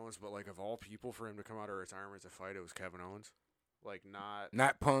Kevin Owens, but of all people for him to come out of retirement to fight, it was Kevin Owens.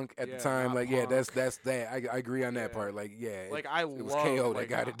 Not Punk at the time. That's that. I agree on that part. It was KO that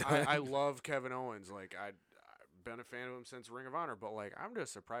got it done. I love Kevin Owens. I've been a fan of him since Ring of Honor, but I'm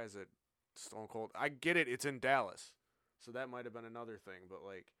just surprised that Stone Cold. I get it. It's in Dallas, so that might have been another thing. But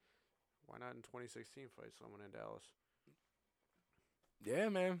why not in 2016 fight someone in Dallas? Yeah,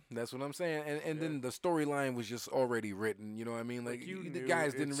 man, that's what I'm saying. And then the storyline was just already written. You know what I mean? The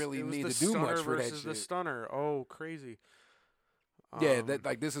guys didn't really need to do much for that shit. The Stunner. Oh, crazy. Yeah,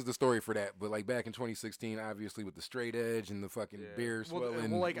 this is the story for that. But back in 2016, obviously with the straight edge and the fucking beer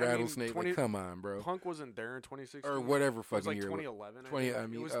swelling rattlesnake, come on, bro. Punk wasn't there in 2016 or whatever fucking year. 2011.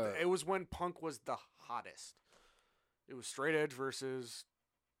 It was when Punk was the hottest. It was straight edge versus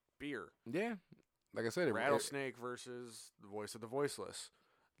beer. Yeah, like I said, rattlesnake versus the voice of the voiceless.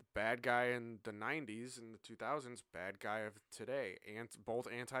 bad guy in the 90s and the 2000s, bad guy of today, and both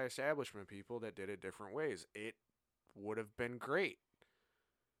anti-establishment people that did it different ways. It would have been great.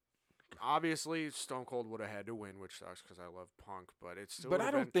 Obviously, Stone Cold would have had to win, which sucks because I love Punk, but it's still. But I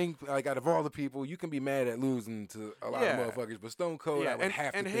don't think, like, out of all the people, you can be mad at losing to a lot of motherfuckers, but Stone Cold, I would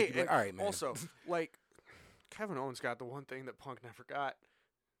have to think, all right, man. Also, like, Kevin Owens got the one thing that Punk never got.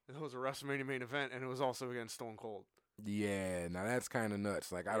 It was a WrestleMania main event, and it was also against Stone Cold. Yeah, now that's kind of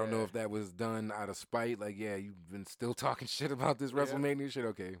nuts. Like, I don't know if that was done out of spite. Like, yeah, you've been still talking shit about this WrestleMania shit.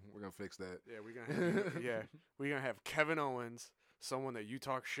 Okay, we're gonna fix that. Yeah, we're gonna have Kevin Owens, someone that you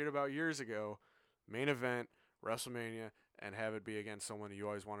talked shit about years ago, main event WrestleMania, and have it be against someone that you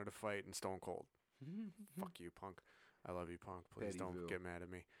always wanted to fight in Stone Cold. Fuck you, Punk. I love you, Punk. Please don't get mad at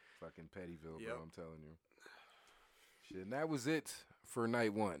me. Fucking Pettyville, bro. I'm telling you. Shit, and that was it for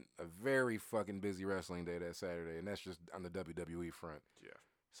night one. A very fucking busy wrestling day that Saturday, and that's just on the WWE front. Yeah.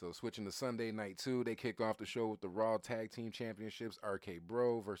 So switching to Sunday night two, they kick off the show with the Raw Tag Team Championships, RK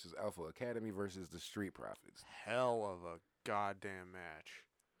Bro versus Alpha Academy versus the Street Profits. Hell of a goddamn match.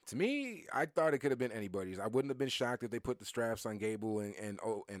 To me, I thought it could have been anybody's. I wouldn't have been shocked if they put the straps on Gable and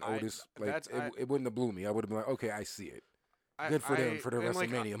Otis. It wouldn't have blew me. I would have been like, okay, I see it. Good for them for the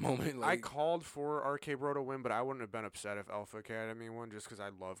WrestleMania moment. I called for RK Bro to win, but I wouldn't have been upset if Alpha Academy won just because I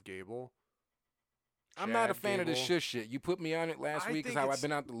love Gable. I'm not a fan of the shit. You put me on it last week because I've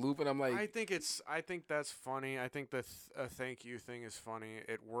been out the loop, and I'm like, I think that's funny. I think the thank you thing is funny.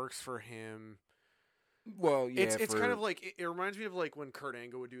 It works for him. Well, yeah, it's kind of like it reminds me of like when Kurt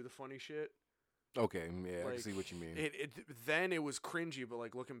Angle would do the funny shit. Okay, yeah, I can see what you mean. Then it was cringy, but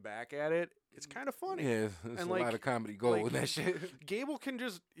like looking back at it, it's kind of funny. Yeah, there's a lot of comedy gold with that shit. Gable can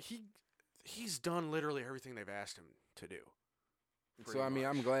just he's done literally everything they've asked him to do. So I mean,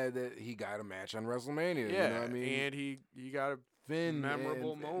 I'm glad that he got a match on WrestleMania. Yeah, you know what I mean? And he got a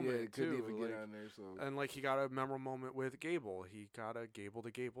memorable moment couldn't too. even get on there. So and like he got a memorable moment with Gable. He got a Gable to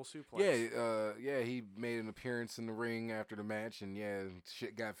Gable suplex. Yeah, he made an appearance in the ring after the match, and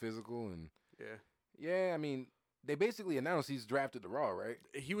shit got physical, and I mean, they basically announced he's drafted to Raw, right?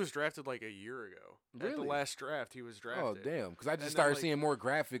 He was drafted like a year ago. Really? At the last draft, he was drafted. Oh, damn. Because I just started seeing more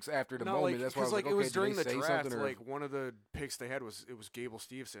graphics after the moment. That's why I was like, it was during the draft. Or... Like, one of the picks they had was Gable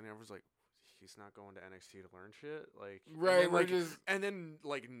Steveson. And everyone's like, he's not going to NXT to learn shit? Like, right. And then,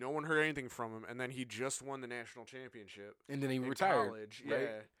 like, no one heard anything from him. And then he just won the national championship. And then he retired. College. Right?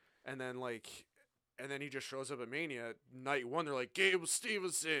 Yeah. And then he just shows up at Mania. Night one, they're like, Gable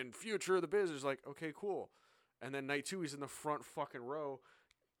Steveson, future of the business. Like, okay, cool. And then night two, he's in the front fucking row,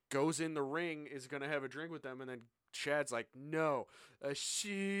 goes in the ring, is going to have a drink with them, and then Chad's like, no,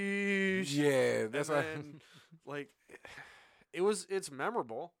 sheesh. Yeah, that's and then, like, it's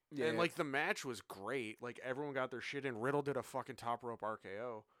memorable. Yeah. And, like, the match was great. Like, everyone got their shit in. Riddle did a fucking top rope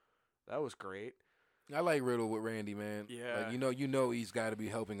RKO. That was great. I like Riddle with Randy, man. Yeah. Like, you know he's got to be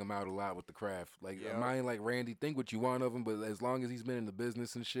helping him out a lot with the craft. Like, mine, like Randy, think what you want of him, but as long as he's been in the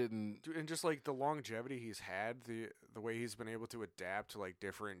business and shit. And just, like, the longevity he's had, the way he's been able to adapt to, like,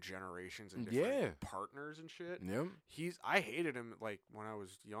 different generations and different partners and shit. Yeah. I hated him, like, when I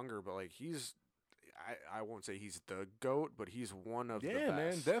was younger, but, like, I won't say he's the GOAT, but he's one of the best. Yeah,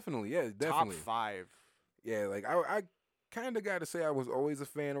 man, definitely. Yeah, definitely. Top 5. Yeah, like, I kind of got to say I was always a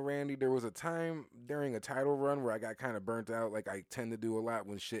fan of Randy. There was a time during a title run where I got kind of burnt out. Like, I tend to do a lot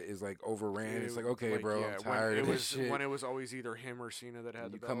when shit is, like, overran. It's like, okay, bro, I'm tired of this shit. When it was always either him or Cena that had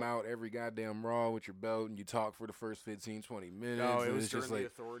the belt. You come out every goddamn Raw with your belt and you talk for the first 15, 20 minutes. No, it was just during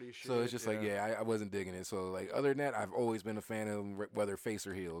like, the authority shit. So it's just like, I wasn't digging it. So, like, other than that, I've always been a fan of him, whether face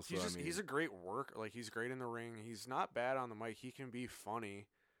or heel. So, he's a great worker. Like, he's great in the ring. He's not bad on the mic. He can be funny.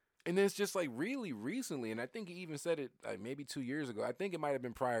 And it's just like really recently, and I think he even said it like maybe 2 years ago. I think it might have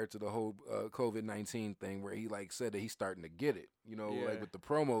been prior to the whole COVID-19 thing where he like said that he's starting to get it, like with the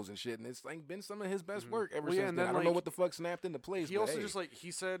promos and shit. And it's like been some of his best work ever since then. I don't know what the fuck snapped into place. He also just like he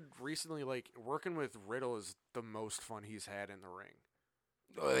said recently, like working with Riddle is the most fun he's had in the ring.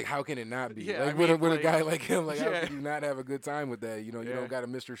 Like, how can it not be? Yeah, like, with a guy like him, like, how can you not have a good time with that? You don't got a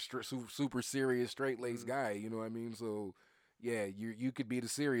Mr. Super serious, straight-laced guy, you know what I mean? So, yeah, you could be the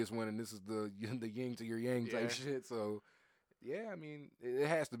serious one, and this is the yin to your yang type shit. So, yeah, I mean, it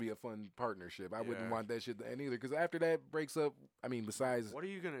has to be a fun partnership. I wouldn't want that shit to end either, because after that breaks up, I mean, besides... What are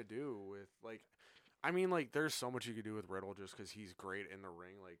you going to do with, like... I mean, like, there's so much you could do with Riddle just because he's great in the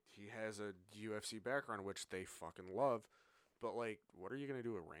ring. Like, he has a UFC background, which they fucking love. But, like, what are you going to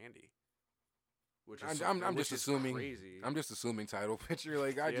do with Randy? Which is I'm just assuming. Crazy. I'm just assuming title picture.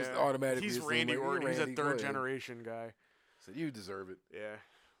 Like, I just automatically he's assume, Randy like, Orton. He's Randy, a third generation guy. So you deserve it. Yeah.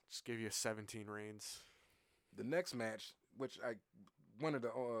 Just give you 17 reigns. The next match, which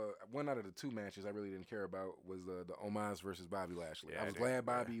one out of the two matches I really didn't care about was the Omos versus Bobby Lashley. Yeah, I was glad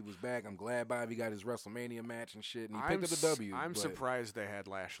Bobby was back. I'm glad Bobby got his WrestleMania match and shit, and he picked up the W. I'm surprised they had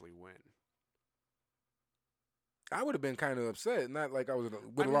Lashley win. I would have been kind of upset, not like I would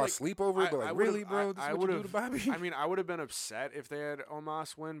have lost sleep over it, but like, really, bro, this is what you do to Bobby? I mean, I would have been upset if they had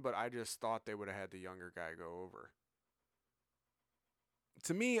Omos win, but I just thought they would have had the younger guy go over.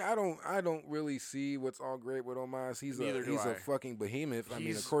 To me, I don't really see what's all great with Omos. He's a fucking behemoth. I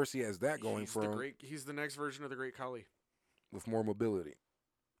mean, of course, he has that going for him. He's the next version of the Great Khali. With more mobility.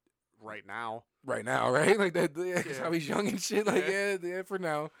 Right now, right? Like that. That's how he's young and shit. Like, yeah, for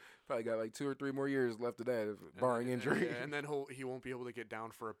now. Probably got like 2 or 3 more years left of that, barring injury. And then he won't be able to get down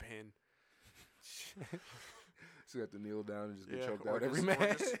for a pin. So you have to kneel down and just get choked out every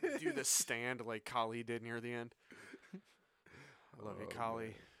match. Just do the stand like Khali did near the end. I love you, Khali.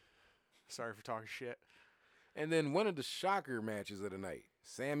 Man. Sorry for talking shit. And then one of the shocker matches of the night,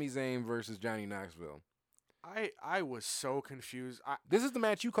 Sami Zayn versus Johnny Knoxville. I was so confused. This is the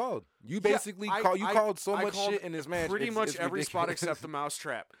match you called. You basically called so much shit in this match. Pretty much every spot except the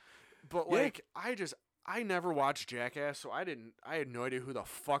mousetrap. But like I never watched Jackass, so I had no idea who the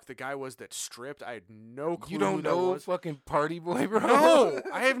fuck the guy was that stripped. I had no clue. You don't know fucking Party Boy, bro? No,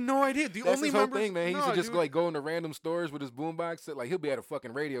 I have no idea. That's only his whole thing, man. He used to just like go into random stores with his boombox. Like he'll be at a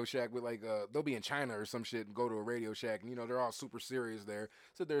fucking Radio Shack with like they'll be in China or some shit and go to a Radio Shack, and they're all super serious there.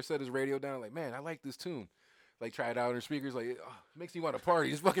 Sit there, set his radio down, like, man, I like this tune. Like, try it out on their speakers, like, makes me want to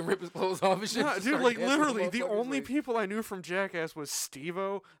party. Just fucking rip his clothes off and shit. Nah, dude, like, literally, the only people I knew from Jackass was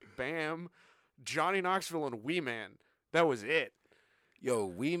Steve-O, Bam, Johnny Knoxville, and Wee Man. That was it. Yo,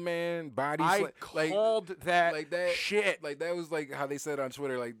 Wee Man, Body Slam. I called that shit. Like, that was like how they said on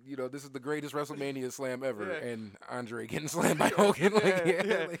Twitter, like, this is the greatest WrestleMania slam ever. Yeah. And Andre getting slammed by Hogan. Like,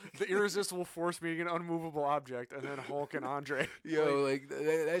 like, the irresistible force being an unmovable object, and then Hulk and Andre. Yo, like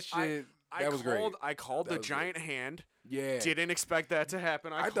that shit. That was great. I called the giant hand. Yeah. Didn't expect that to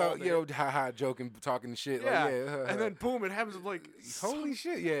happen. I thought, haha, joking, talking shit. Yeah. Like, and then boom, it happens. I'm like, holy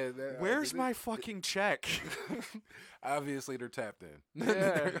shit, yeah. Where's my fucking check? Obviously, they're tapped in. Yeah,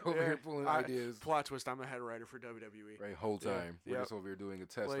 they're over here pulling ideas. Plot twist, I'm a head writer for WWE. Right, whole time. We're just over here doing a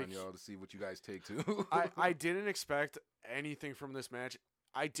test on y'all to see what you guys take to. I didn't expect anything from this match.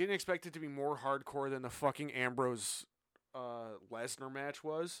 I didn't expect it to be more hardcore than the fucking Ambrose Lesnar match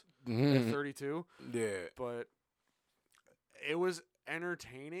was at 32. Yeah. But it was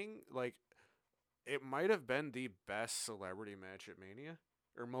entertaining. Like, it might have been the best celebrity match at Mania.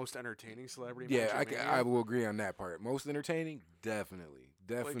 Or most entertaining celebrity match at Mania. I will agree on that part. Most entertaining? Definitely.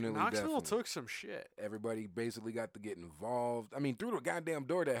 Like, Knoxville took some shit. Everybody basically got to get involved. I mean, through the goddamn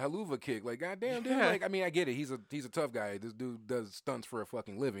door, that haluva kick. Like, goddamn, dude. Like, I mean, I get it. He's a tough guy. This dude does stunts for a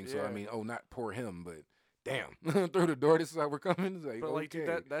fucking living. So, I mean, not poor him, but... Damn. Through the door, this is how we're coming. It's like, but, like, okay.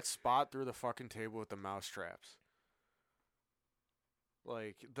 dude, that spot through the fucking table with the mouse traps.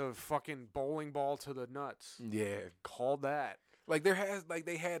 Like, the fucking bowling ball to the nuts. Yeah. Called that. Like,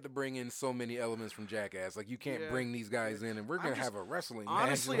 they had to bring in so many elements from Jackass. Like, you can't bring these guys in, and we're going to have a wrestling match.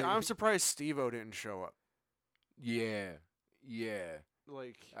 Honestly, I'm surprised Steve-O didn't show up. Yeah.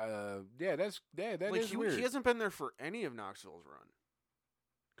 Like, that like, is weird. He hasn't been there for any of Knoxville's run.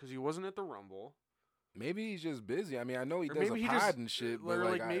 Because he wasn't at the Rumble. Maybe he's just busy. I mean, I know he does a pod and shit, but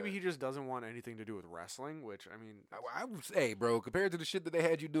like maybe he just doesn't want anything to do with wrestling. Which I mean, I would say, bro, compared to the shit that they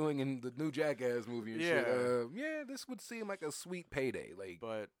had you doing in the new Jackass movie and shit, this would seem like a sweet payday. Like,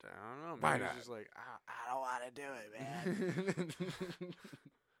 but I don't know. Why maybe not? He's just like, I don't want to do it, man.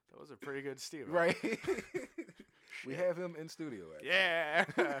 That was a pretty good Steve, right? We have him in studio. Actually. Yeah.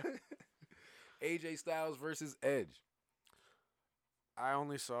 AJ Styles versus Edge. I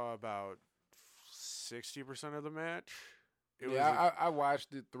only saw about 60% of the match. I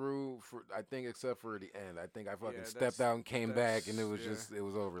watched it through for I think except for the end. I think I fucking stepped out and came back and it was just it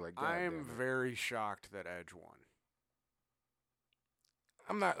was over. Like, I am very shocked that Edge won.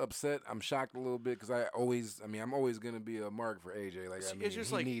 I'm not upset. I'm shocked a little bit because I'm always gonna be a mark for AJ. Like, I mean, it's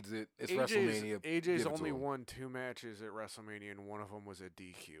just he needs it. It's WrestleMania. AJ's only won 2 matches at WrestleMania, and one of them was a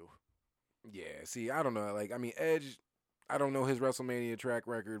DQ. Yeah. See, I don't know. Like, I mean, Edge. I don't know his WrestleMania track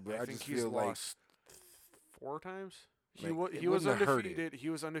record, but I think just he's feel lost 4 times. He like, was undefeated. He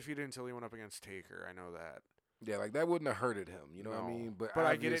was undefeated until he went up against Taker. I know that. Yeah, like that wouldn't have hurted him. You know what I mean? But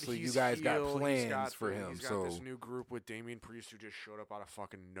I get it. You guys got plans for him. He's got this new group with Damian Priest who just showed up out of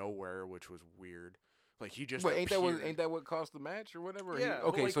fucking nowhere, which was weird. Like he just But appeared. ain't that what cost the match or whatever? Yeah.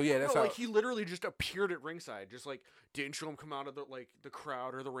 Okay, like, so yeah, that's no, how. like he literally just appeared at ringside, just like didn't show him come out of the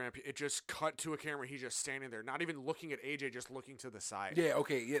crowd or the ramp. It just cut to a camera. He's just standing there, not even looking at AJ, just looking to the side. Yeah,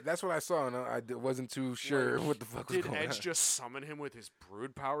 okay, yeah, that's what I saw, and I wasn't too sure what the fuck was Did going on. Edge just summon him with his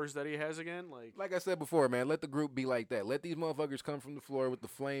brood powers that he has again? Like I said before, man, let the group be like that. Let these motherfuckers come from the floor with the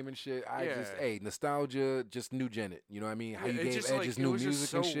flame and shit. Nostalgia, just new gen it. You know what I mean? How you it's gave just, Edge his new music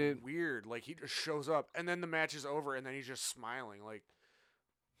just so and shit. Weird. Like he just shows up, and then the match is over, and then he's just smiling. Like,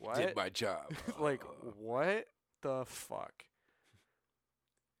 what? Did my job. Like, what the fuck?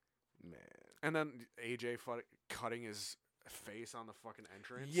 Man. And then AJ cutting his face on the fucking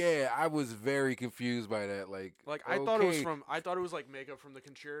entrance. Yeah, I was very confused by that. Like I thought it was like makeup from the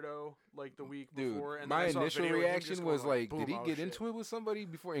concerto like the week before. And my then I saw a initial video of him reaction just was going, like, boom, did he oh, get shit. into it with somebody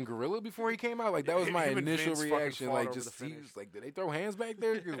in Gorilla before he came out? Like that was my Him and initial Vince fucking reaction. fought Like over just the he finish. was like, did they throw hands back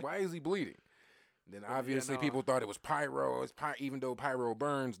there? Because why is he bleeding? Then obviously people thought it was pyro. Even though pyro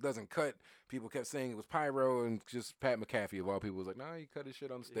burns, doesn't cut. People kept saying it was pyro, and just Pat McAfee of all people was like, "Nah, he cut his shit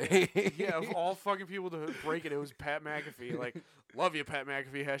on stage." Yeah, of all fucking people to break it, it was Pat McAfee. Like, love you, Pat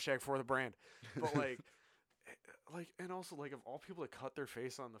McAfee. # for the brand. But like, and also like, of all people to cut their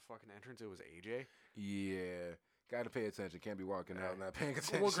face on the fucking entrance, it was AJ. Yeah, gotta pay attention. Can't be walking out not paying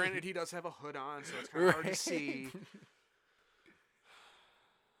attention. Well, granted, he does have a hood on, so it's kind of hard to see.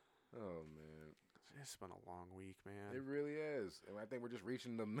 Oh man. It's been a long week, man. It really is. And I think we're just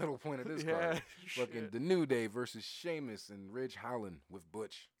reaching the middle point of this Yeah, card. Fucking The New Day versus Sheamus and Ridge Holland with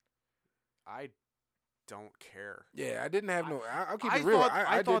Butch. I don't care. Yeah, I didn't have no... I'll keep it real.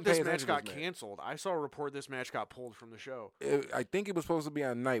 I thought didn't pay this match attention got to canceled. I saw a report this match got pulled from the show. I think it was supposed to be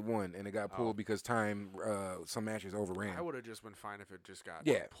on night one, and it got pulled because some matches overran. I would have just been fine if it just got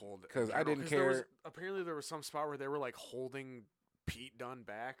pulled. Because I didn't care. Apparently there was some spot where they were like holding Pete Dunne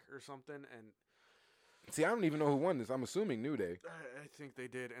back or something, and... See, I don't even know who won this. I'm assuming New Day. I think they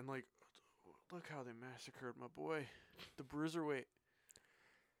did. And, like, look how they massacred my boy, the Bruiserweight.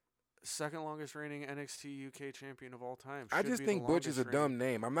 Second longest reigning NXT UK champion of all time. I just think Butch is a dumb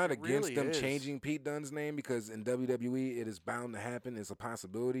name. I'm not against them changing Pete Dunne's name because in WWE it is bound to happen. It's a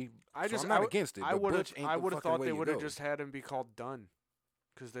possibility. I'm not against it. I would have thought they would have just had him be called Dunn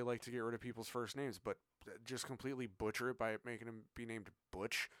because they like to get rid of people's first names. But just completely butcher it by making him be named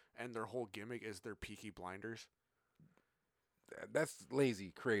Butch, and their whole gimmick is their Peaky Blinders. That's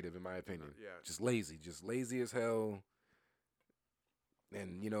lazy creative, in my opinion. Yeah. Just lazy as hell.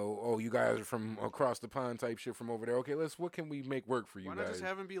 And, you guys are from across the pond type shit from over there. Okay, what can we make work for you guys? Why not just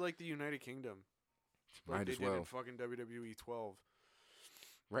have him be like the United Kingdom? Like they did in fucking WWE 12.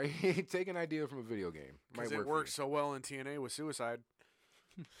 Right? Take an idea from a video game. Because it worked so well in TNA with Suicide.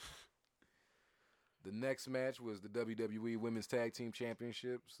 The next match was the WWE Women's Tag Team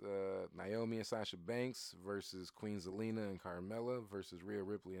Championships. Naomi and Sasha Banks versus Queen Zelina and Carmella versus Rhea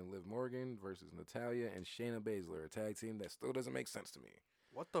Ripley and Liv Morgan versus Natalya and Shayna Baszler, a tag team that still doesn't make sense to me.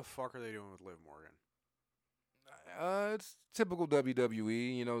 What the fuck are they doing with Liv Morgan? It's typical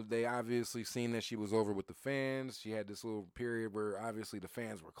WWE. They obviously seen that she was over with the fans. She had this little period where obviously the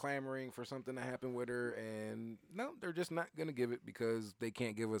fans were clamoring for something to happen with her. And no, they're just not going to give it because they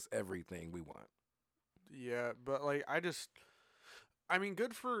can't give us everything we want. Yeah, but like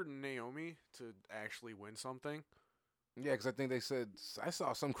good for Naomi to actually win something. Yeah, because I think they said I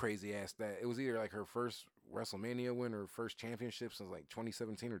saw some crazy ass that it was either like her first WrestleMania win or first championship since like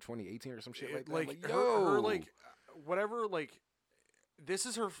 2017 or 2018 or some shit like that. Like her whatever. Like this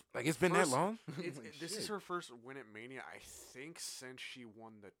is her. Like it's been that long. This is her first win at Mania, I think, since she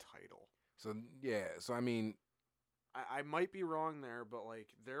won the title. So yeah, I mean. I might be wrong there, but like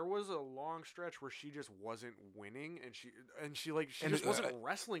there was a long stretch where she just wasn't winning, and she just wasn't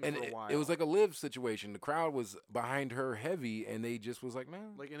wrestling for a while. It was like a Liv situation. The crowd was behind her heavy, and they just was like,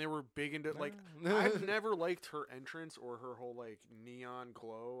 man, and they were big into like. I've never liked her entrance or her whole like neon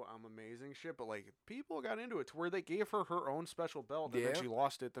glow, I'm amazing shit, but like people got into it to where they gave her her own special belt, and then she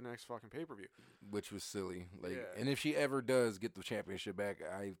lost it the next fucking pay-per-view, which was silly. And if she ever does get the championship back,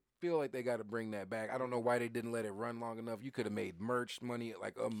 I feel like they got to bring that back. I don't know why they didn't let it run long enough. You could have made merch money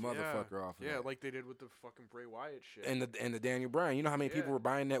like a motherfucker off of that. Like they did with the fucking Bray Wyatt shit. And the Daniel Bryan. You know how many people were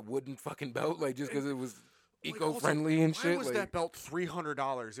buying that wooden fucking belt like just because it was eco-friendly and shit? Why was that belt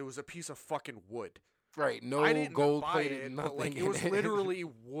 $300? It was a piece of fucking wood. Right. No gold plated, nothing. Like it was literally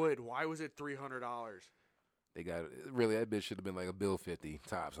wood. Why was it $300? They got really that bitch should have been like a bill 50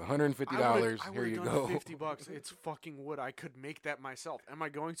 tops, $150. Here you go. $50. It's fucking wood. I could make that myself. Am I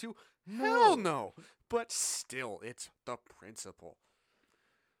going to? Hell no. But still, it's the principle.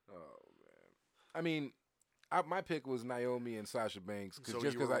 Oh man. I mean, My pick was Naomi and Sasha Banks. So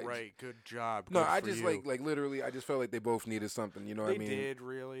you were right. Good job. No, Good I for just you. like literally, I just felt like they both needed something. You know what I mean? They did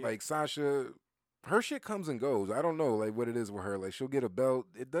really. Like Sasha, her shit comes and goes. I don't know like what it is with her. Like she'll get a belt,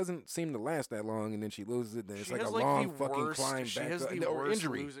 it doesn't seem to last that long, and then she loses it. Then it's like a long fucking climb back up. Or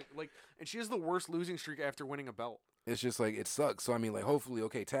injury. And she has the worst losing streak after winning a belt. It's just like it sucks. So I mean, like hopefully,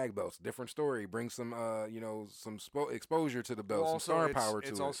 okay, tag belts, different story. Bring some, some exposure to the belt, some star power to it.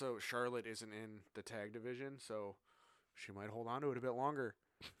 It's also Charlotte isn't in the tag division, so she might hold on to it a bit longer.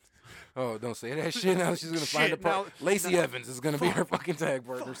 Oh, don't say that shit. Now she's gonna find a part. Lacey Evans is gonna be her fucking tag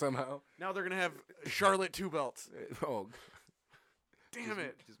partner somehow. Now they're gonna have Charlotte 2 belts. Oh, damn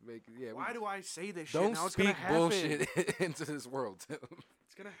it! Just make it. Yeah. Why do I say this shit? Don't now it's speak gonna happen. bullshit into this world, Tim.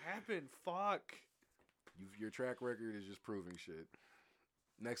 It's gonna happen. Fuck. Your track record is just proving shit.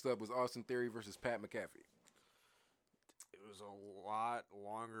 Next up was Austin Theory versus Pat McAfee. It was a lot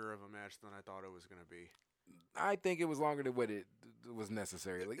longer of a match than I thought it was gonna be. I think it was longer than what it was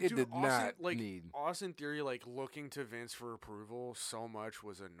necessary. Like it did not need. Austin Theory looking to Vince for approval so much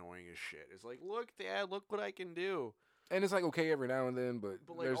was annoying as shit. It's like, look, Dad, look what I can do. And it's like okay every now and then, but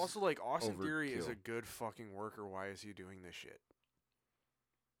like also like Austin Theory is a good fucking worker. Why is he doing this shit?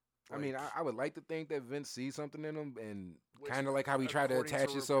 I mean, I would like to think that Vince sees something in him, and kind of like how he tried to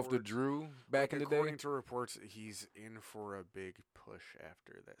attach himself to Drew back in the day. According to reports, he's in for a big push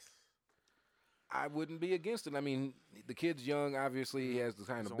after this. I wouldn't be against it. I mean, the kid's young. Obviously, he has the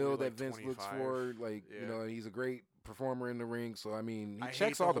kind of build that Vince 25. Looks for. Like, you know, he's a great performer in the ring. So, I mean, he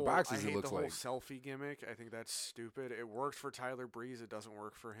checks all the boxes, it looks like. I hate the whole selfie gimmick. I think that's stupid. It worked for Tyler Breeze. It doesn't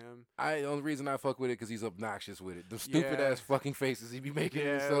work for him. The only reason I fuck with it because he's obnoxious with it. The stupid-ass fucking faces he be making.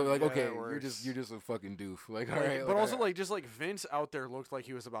 Yeah, so, like, okay, you're just a fucking doof. Like, all right. But also, just like Vince out there looked like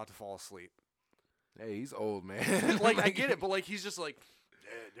he was about to fall asleep. Hey, he's old, man. Like, I get it, but, like, he's just like...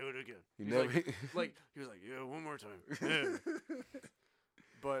 Yeah, do it again. He was like, yeah, one more time. Yeah.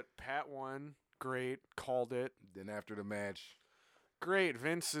 But Pat won. Great. Called it. Then after the match. Great.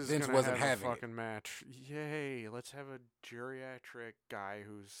 Vince wasn't having a fucking match. Yay. Let's have a geriatric guy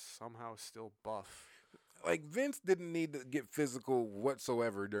who's somehow still buff. Like, Vince didn't need to get physical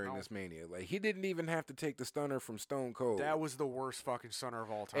whatsoever during this Mania. Like, he didn't even have to take the stunner from Stone Cold. That was the worst fucking stunner of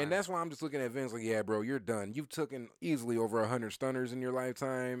all time. And that's why I'm just looking at Vince like, yeah, bro, you're done. You've taken easily over 100 stunners in your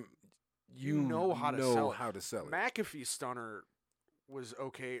lifetime. You know how to sell it. McAfee's stunner was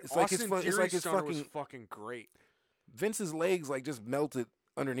okay. It's like his stunner was fucking great. Vince's legs, just melted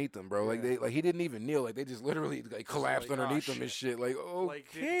underneath him, bro. Yeah. Like he didn't even kneel. Like, they just literally, collapsed underneath him and shit. Like,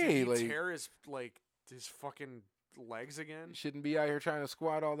 okay. Did he tear his fucking legs again? You shouldn't be out here trying to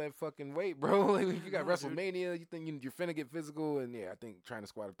squat all that fucking weight, bro. Like, if you got WrestleMania, you think you're finna get physical, and I think trying to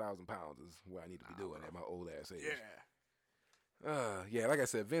squat 1,000 pounds is what I need to be doing at my old ass age. Yeah. Like I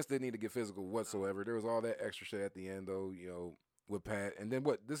said, Vince didn't need to get physical whatsoever. There was all that extra shit at the end, though, with Pat. And then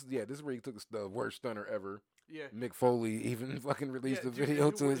this is where he took the worst stunner ever. Yeah. Mick Foley even fucking released a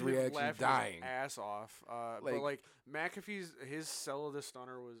video to his reaction dying. His ass off. But McAfee's, his sell of the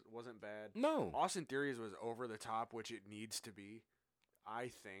stunner wasn't bad. No. Austin Theory's was over the top, which it needs to be, I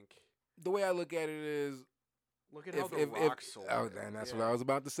think. The way I look at it is, look at how The Rock sold. Oh, and that's what I was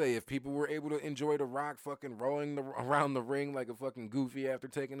about to say. If people were able to enjoy The Rock fucking rolling around the ring like a fucking goofy after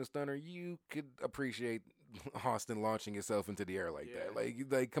taking a stunner, you could appreciate Austin launching himself into the air like that.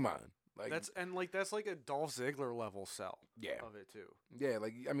 Like, come on. That's like a Dolph Ziggler level sell. Of it too. Yeah,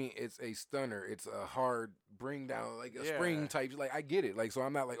 it's a stunner. It's a hard bring down, like a spring type. Like, I get it. Like, so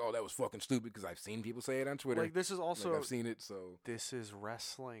I'm not like, oh, that was fucking stupid, because I've seen people say it on Twitter. Like, this is also I've seen it. So this is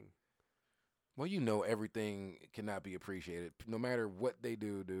wrestling. Well, everything cannot be appreciated. No matter what they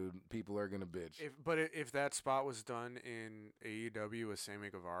do, dude, people are gonna bitch. If that spot was done in AEW with Sammy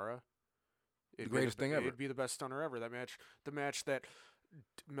Guevara, the greatest thing ever. It'd be the best stunner ever. The match that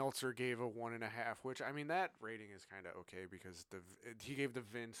Meltzer gave a 1.5, which, I mean, that rating is kind of okay because he gave the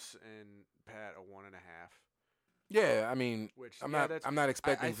Vince and Pat a 1.5. Yeah, I mean, I'm not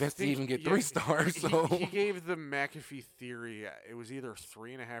expecting Vince to even get 3 stars. So he gave the McAfee Theory, it was either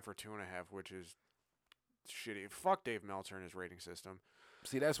 3.5 or 2.5, which is shitty. Fuck Dave Meltzer and his rating system.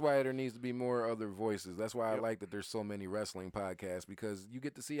 See, that's why there needs to be more other voices. That's why I like that there's so many wrestling podcasts, because you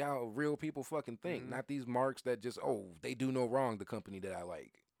get to see how real people fucking think, not these marks that just, they do no wrong, the company that I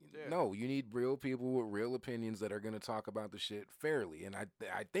like. No, you need real people with real opinions that are going to talk about the shit fairly, and I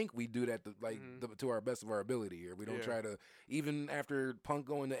think we do that to our best of our ability here. We don't try to, even after Punk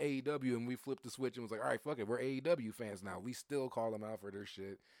going to AEW and we flipped the switch and was like, all right, fuck it, we're AEW fans now. We still call them out for their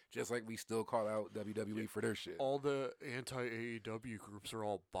shit, just like we still call out WWE for their shit. All the anti-AEW groups are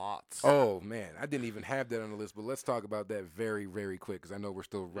all bots. Oh man, I didn't even have that on the list, but let's talk about that very, very quick because I know we're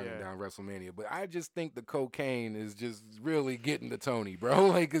still running down WrestleMania. But I just think the cocaine is just really getting to Tony, bro.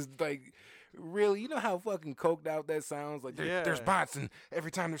 Like, it's like, really, you know how fucking coked out that sounds? Like, there's bots, and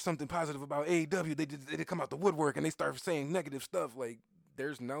every time there's something positive about AEW, they come out the woodwork and they start saying negative stuff. Like,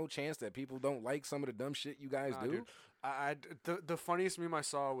 there's no chance that people don't like some of the dumb shit you guys do. Dude. The funniest meme I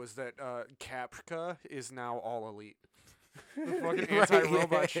saw was that Kapka is now all elite. The fucking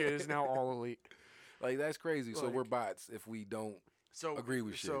anti-robot shit is now all elite. Like, that's crazy. So we're bots if we don't agree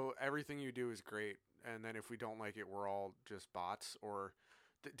with shit. So everything you do is great, and then if we don't like it, we're all just bots. Or,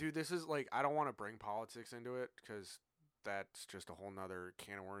 dude, this is like, I don't want to bring politics into it because that's just a whole nother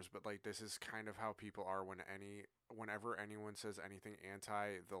can of worms. But like, this is kind of how people are whenever anyone says anything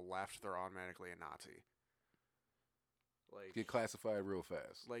anti the left, they're automatically a Nazi. Like, get classified real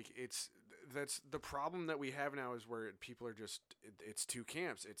fast. Like, that's the problem that we have now is where people are just, it's two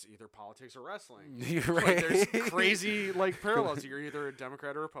camps. It's either politics or wrestling. You're right. Like, there's crazy like parallels. You're either a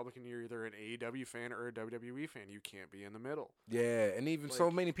Democrat or Republican. You're either an AEW fan or a WWE fan. You can't be in the middle. Yeah, and even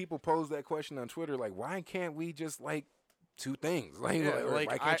so many people pose that question on Twitter, like, why can't we just like two things? Like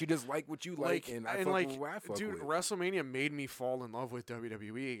why can't you just like what you like and I fuck with what I fuck dude, with? WrestleMania made me fall in love with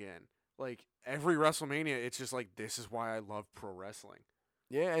WWE again. Like, every WrestleMania, it's just like, this is why I love pro wrestling.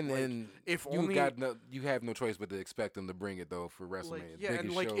 Yeah, and like, then if you have no choice but to expect them to bring it though for WrestleMania. Like, yeah,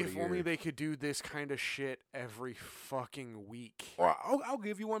 and like if only they could do this kind of shit every fucking week. Or I'll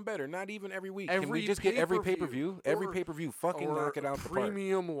give you one better. Not even every week. Can we just get every pay-per-view? Every pay-per-view, fucking knock it out the park.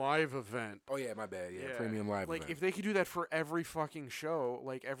 Premium live event. Oh yeah, my bad. Yeah, premium live event. Like, if they could do that for every fucking show,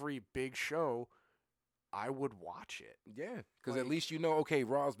 like every big show, I would watch it. Yeah, because at least you know, okay,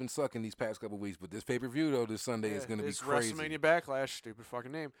 Raw's been sucking these past couple weeks, but this pay-per-view, though, this Sunday is going to be crazy. WrestleMania Backlash, stupid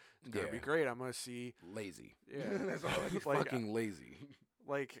fucking name. It's going to be great. I'm going to see... Lazy. Yeah. That's all. He's fucking lazy.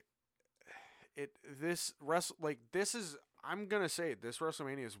 Like, this is... I'm going to say it. This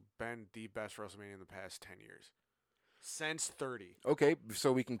WrestleMania has been the best WrestleMania in the past 10 years. Since 30. Okay,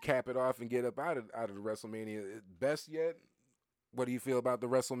 so we can cap it off and get up out of the WrestleMania. Best yet? What do you feel about the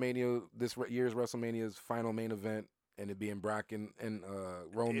WrestleMania, this year's WrestleMania's final main event, and it being Brock and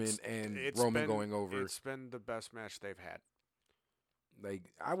Roman Roman going over? It's been the best match they've had.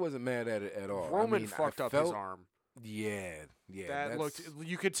 Like, I wasn't mad at it at all. Roman fucked up his arm. Yeah. That looked.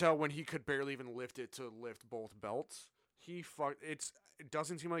 You could tell when he could barely even lift it to lift both belts. It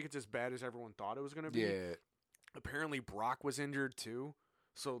doesn't seem like it's as bad as everyone thought it was going to be. Yeah. Apparently, Brock was injured too.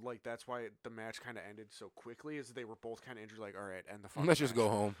 So, like, that's why the match kind of ended so quickly, is they were both kind of injured, like, all right, end the fucking Let's just match. Go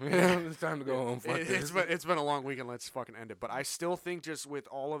home. It's time to go home. It's been a long weekend. Let's fucking end it. But I still think just with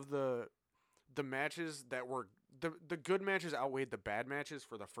all of the matches that were... The good matches outweighed the bad matches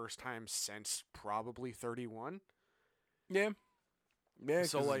for the first time since probably 31. Yeah. Yeah,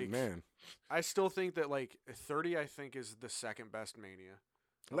 so, like, man. I still think that, like, 30, I think, is the second best Mania.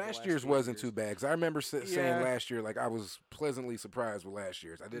 Last year's wasn't too bad, because I remember saying last year, like, I was pleasantly surprised with last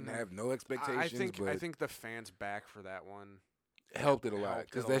year's. I didn't have no expectations. I think the fans back for that one helped it a lot,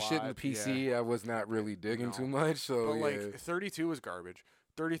 because that shit in the PC I was not really digging too much. So, but like 32 was garbage.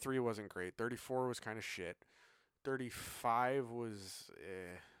 33 wasn't great. 34 was kind of shit. 35 was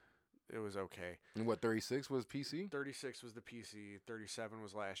it was okay. And what, 36 was PC? 36 was the PC. 37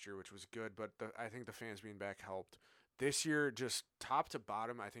 was last year, which was good, but I think the fans being back helped. This year, just top to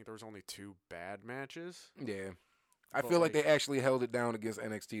bottom, I think there was only 2 bad matches. Yeah. I feel like they actually held it down against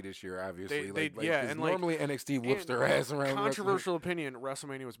NXT this year, obviously. And normally NXT whoops their ass around. Controversial opinion,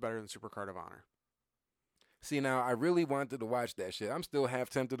 WrestleMania was better than Supercard of Honor. See, now, I really wanted to watch that shit. I'm still half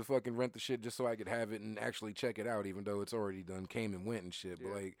tempted to fucking rent the shit just so I could have it and actually check it out, even though it's already done, came and went and shit. Yeah.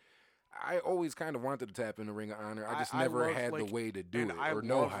 But, like, I always kind of wanted to tap in the Ring of Honor. I just never had the way to do it or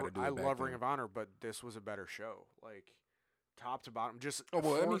know how to do it. I love Ring of Honor, but this was a better show. Like, top to bottom, just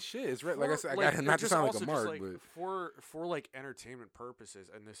shit, it's right. Like I said, I got not to sound like a mark, but for like entertainment purposes,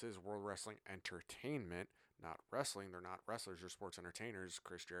 and this is World Wrestling Entertainment, not wrestling. They're not wrestlers; they're sports entertainers.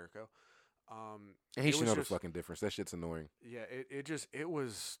 Chris Jericho. And he should know the fucking difference. That shit's annoying. Yeah, it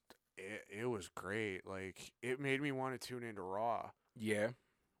was great. Like, it made me want to tune into Raw. Yeah,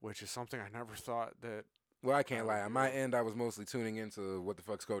 which is something I never thought that. Well, I can't lie. On my end, I was mostly tuning into what the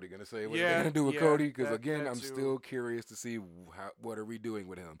fuck's Cody gonna say. What are they gonna do with Cody? Because again, I'm still curious to see what are we doing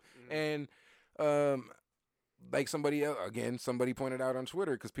with him. And like somebody else, again, somebody pointed out on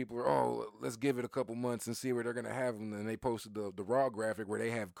Twitter because people were, let's give it a couple months and see where they're gonna have him. And they posted the Raw graphic where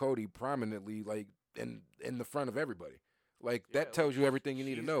they have Cody prominently like in the front of everybody. Like that tells you everything you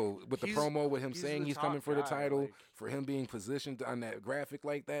need to know. With the promo, with him saying he's coming for the title, for him being positioned on that graphic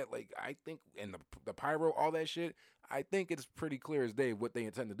like that, like I think, and the pyro, all that shit, I think it's pretty clear as day what they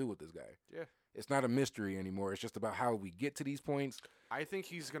intend to do with this guy. Yeah. It's not a mystery anymore. It's just about how we get to these points. I think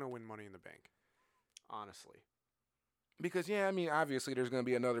he's going to win Money in the Bank, honestly. Because, yeah, I mean, obviously there's going to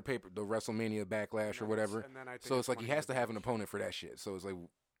be another the WrestleMania Backlash or whatever. And then I think so it's like he has to have an opponent for that shit. So it's like,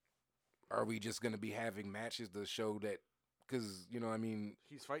 are we just going to be having matches to show that? Because, you know, I mean.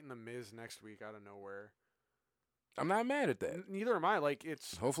 He's fighting The Miz next week out of nowhere. I'm not mad at that. Neither am I. Like,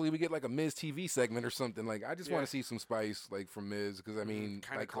 it's. Hopefully we get like a Miz TV segment or something. Like, I just want to see some spice, like, from Miz. Because, I mean,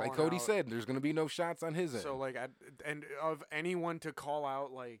 like Cody said, there's going to be no shots on his end. So, like, and of anyone to call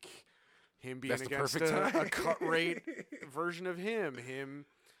out, like, him being against a cut rate version of him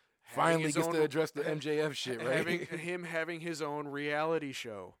finally gets to address the MJF shit, right? him having his own reality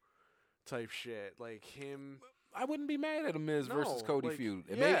show type shit. Like, him. I wouldn't be mad at a Miz versus Cody feud.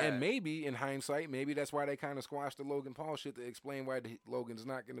 And maybe, in hindsight, maybe that's why they kind of squashed the Logan Paul shit to explain why Logan's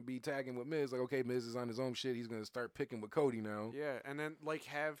not going to be tagging with Miz. Like, okay, Miz is on his own shit. He's going to start picking with Cody now. Yeah, and then, like,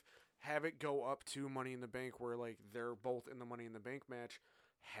 have it go up to Money in the Bank where, like, they're both in the Money in the Bank match.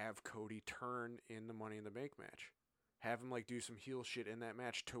 Have Cody turn in the Money in the Bank match. Have him, like, do some heel shit in that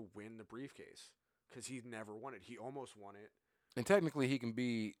match to win the briefcase. Because he never won it. He almost won it. And technically, he can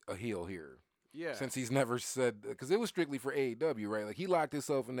be a heel here. Yeah. Since he's never said, because it was strictly for AEW, right? Like, he locked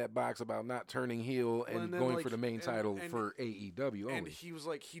himself in that box about not turning heel and going for the main title for AEW only. And he was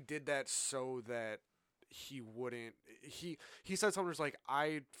like, he did that so that he wouldn't. He said something like,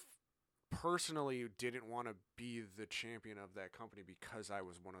 I personally didn't want to be the champion of that company because I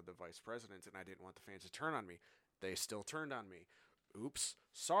was one of the vice presidents and I didn't want the fans to turn on me. They still turned on me. Oops.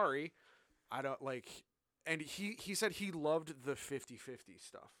 Sorry. I don't like. And he said he loved the 50-50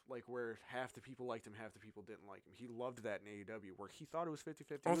 stuff, like where half the people liked him, half the people didn't like him. He loved that in AEW, where he thought it was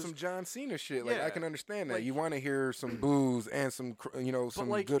 50-50. On some John Cena shit. Like, I can understand that. Like, you want to hear some boos and some,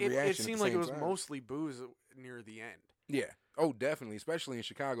 some good reaction. It seemed like it was mostly boos near the end. Yeah. Oh, definitely. Especially in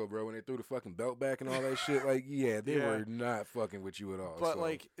Chicago, bro, when they threw the fucking belt back and all that shit. Like, yeah, they were not fucking with you at all. But,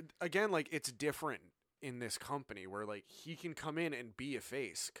 like, again, like, it's different in this company where, like, he can come in and be a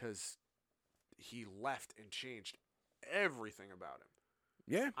face because he left and changed everything about him.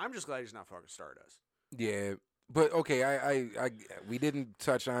 Yeah. I'm just glad he's not fucking Stardust. Yeah. But, okay, I we didn't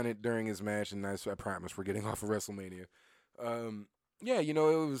touch on it during his match, and I promise we're getting off of WrestleMania. Yeah, it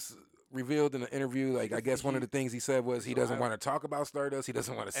was revealed in an interview. Like, I guess one of the things he said was he doesn't want to talk about Stardust. He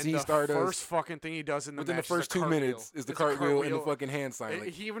doesn't want to see Stardust. The first fucking thing he does in the match, within the first 2 minutes, is the cartwheel and the fucking hand sign. Like,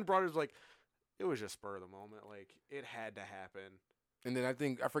 he even brought it like, it was just spur of the moment. Like, it had to happen. And then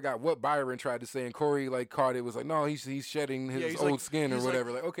I forgot what Byron tried to say, and Corey like caught it. Was like, no, he's shedding his old skin or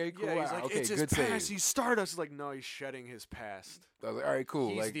whatever. Like, okay, cool. Yeah, he's like, okay, it's good his past. save. He's Stardust. He's like, no, he's shedding his past. I was like, all right, cool.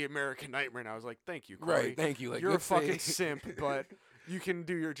 He's like the American Nightmare. And I was like, thank you, Corey. Right, thank you. Like, you're a fucking simp, but you can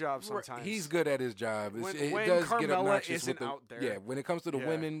do your job sometimes. He's good at his job. When it does Carmella get obnoxious isn't with out there. Yeah, when it comes to the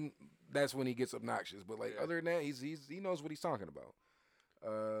women, that's when he gets obnoxious. But like other than that, he knows what he's talking about.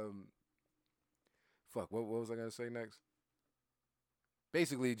 Fuck, what was I gonna say next?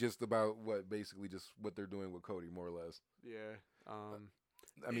 Basically, just about what they're doing with Cody, more or less. Yeah.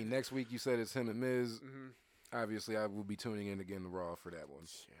 I mean, next week you said it's him and Miz. Mm-hmm. Obviously, I will be tuning in again to Raw for that one.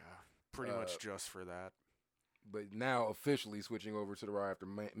 Yeah, pretty much just for that. But now officially switching over to the Raw after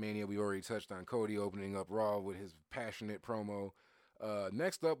Mania, we already touched on Cody opening up Raw with his passionate promo.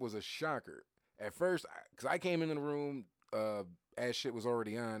 Next up was a shocker. At first, because I came into the room as shit was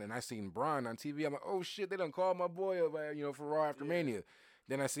already on, and I seen Braun on TV. I'm like, oh shit, they done called my boy up, for Raw after Mania.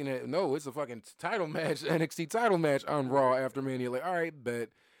 Then I seen it. No, it's a fucking title match, NXT title match on Raw after Mania. Like, all right, but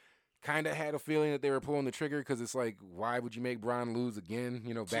kind of had a feeling that they were pulling the trigger because it's like, why would you make Braun lose again?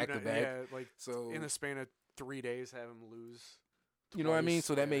 Back to back. Yeah, like so in the span of 3 days, have him lose. You know what I mean?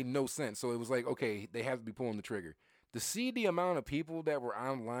 So that made no sense. So it was like, okay, they have to be pulling the trigger. To see the amount of people that were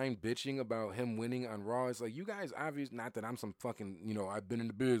online bitching about him winning on Raw, it's like, you guys obviously, not that I'm some fucking, I've been in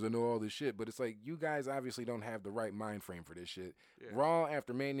the biz, I know all this shit, but it's like, you guys obviously don't have the right mind frame for this shit. Yeah. Raw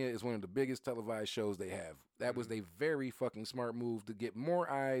after Mania is one of the biggest televised shows they have. That was a very fucking smart move to get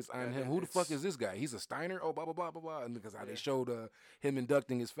more eyes on him. Who the fuck is this guy? He's a Steiner? Oh, blah, blah, blah, blah, blah. And because how they showed him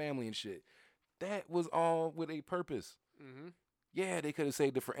inducting his family and shit. That was all with a purpose. Mm-hmm. Yeah, they could have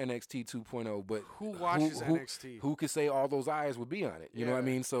saved it for NXT 2.0, but Who watches NXT? Who could say all those eyes would be on it? You know what I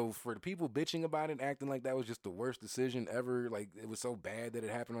Yeah. mean? So for the people bitching about it, acting like that was just the worst decision ever, like it was so bad that it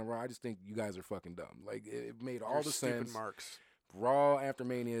happened on Raw, I just think you guys are fucking dumb. Like it made all You're the stupid sense. marks. Raw after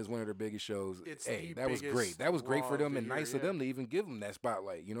Mania is one of their biggest shows. It's hey, the that was great. That was great Raw for of them the and year, nice of yeah. them to even give them that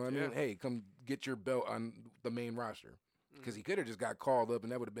spotlight. You know what I mean? Yeah. Hey, come get your belt on the main roster. Because he could have just got called up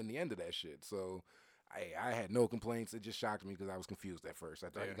and that would have been the end of that shit. So I had no complaints. It just shocked me because I was confused at first. I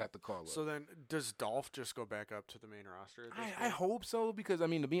thought he got the call up. So then, does Dolph just go back up to the main roster? At this I point? hope so because, I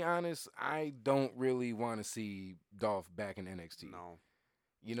mean, to be honest, I don't really want to see Dolph back in NXT. No.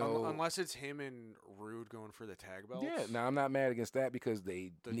 You know, Unless it's him and Rude going for the tag belts. yeah. Now I'm not mad against that because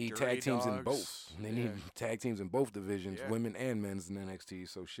they The need Dirty tag teams in Dogs. both. They Yeah. need tag teams in both divisions, Yeah. women and men's in NXT.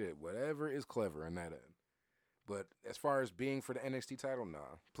 So shit, whatever is clever on that end. But as far as being for the NXT title, nah.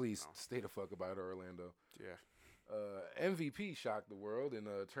 Please stay the fuck about it, Orlando. Yeah. MVP shocked the world and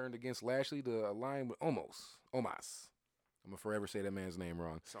turned against Lashley to align with Omos. I'm gonna forever say that man's name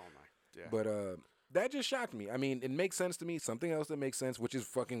wrong. So am I. Yeah. But that just shocked me. I mean, it makes sense to me. Something else that makes sense, which is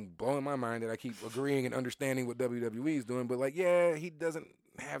fucking blowing my mind that I keep agreeing and understanding what WWE is doing. But like, yeah, he doesn't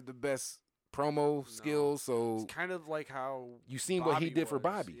have the best promo skills, so it's kind of like how you seen what he Bobby did for was,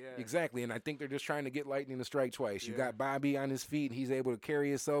 Bobby. yeah. Exactly. And I think they're just trying to get lightning to strike twice. You Yeah. got Bobby on his feet and he's able to carry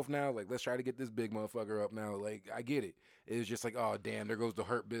himself now. Like, let's try to get this big motherfucker up now. Like, I get it. It's just like, oh damn, there goes the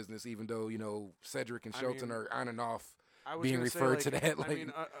Hurt Business, even though, you know, Cedric and Shelton mean, are on and off I was being gonna say, referred to like, that. Like, I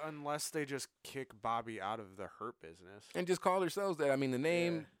mean, unless they just kick Bobby out of the Hurt Business. and just call themselves that. I mean, the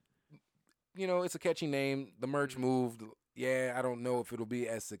name, you know, it's a catchy name. The merch moved. Yeah, I don't know if it'll be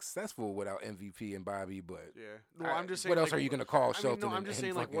as successful without MVP and Bobby, but Yeah. Well, I'm just saying. what else like, are you gonna call I mean, Shelton? no, I'm just and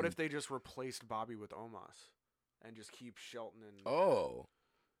saying, like, what fucking- if they just replaced Bobby with Omos and just keep Shelton and Oh,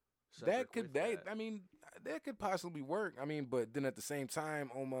 Cedric that could with that. I mean, that could possibly work. I mean, but then at the same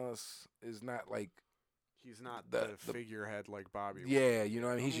time, Omos is not like He's not the- the figurehead like Bobby. was. yeah, you know,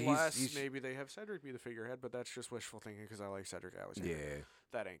 what I mean, Unless he's maybe they have Cedric be the figurehead, but that's just wishful thinking because I like Cedric Alexander. yeah.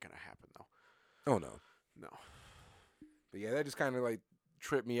 That ain't gonna happen though. Oh no, No. but yeah, that just kind of like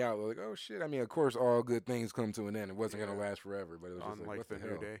tripped me out. Like, oh shit. I mean, of course, all good things come to an end. It wasn't gonna Yeah. last forever, but it was just like, Unlike what the the New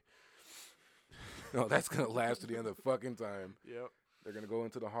hell? Day. No, that's gonna last to the end of fucking time. Yep. They're gonna go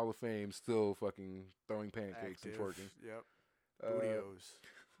into the Hall of Fame still fucking throwing pancakes Active. and twerking. Yep. Uh, Bootios.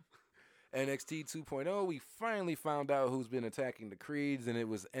 NXT 2.0, we finally found out who's been attacking the Creeds, and it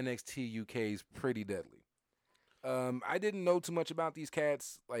was NXT UK's Pretty Deadly. I didn't know too much about these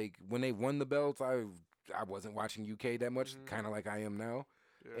cats. Like, when they won the belts, I wasn't watching UK that much, Mhm. kind of like I am now.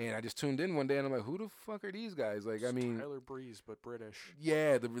 Yeah. And I just tuned in one day, and I'm like, who the fuck are these guys? Like, I It's mean, Tyler Breeze, but British.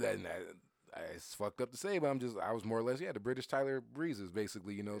 yeah, it's fucked up to say, but I was more or less, the British Tyler Breezes,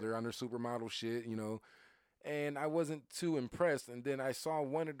 basically. You know, they're on their supermodel shit, you know. And I wasn't too impressed. And then I saw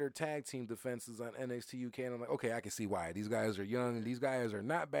one of their tag team defenses on NXT UK, and I'm like, okay, I can see why. These guys are young. These guys are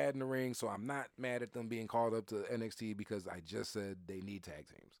not bad in the ring, so I'm not mad at them being called up to NXT because I just said they need tag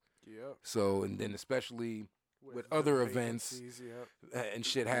teams. Yep. So, and then especially with the other events, vacancies, Yep. and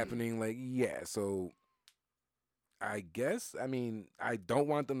shit happening, like, yeah, so I guess, I mean, I don't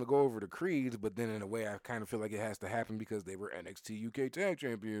want them to go over the Creeds, but then in a way I kind of feel like it has to happen because they were NXT UK Tag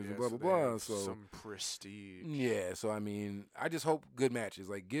Champions and blah, blah, they blah, have so some prestige. yeah, so I mean, I just hope good matches.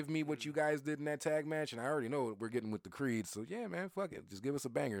 Like, give me what you guys did in that tag match, and I already know what we're getting with the Creed. So yeah, man, fuck it, just give us a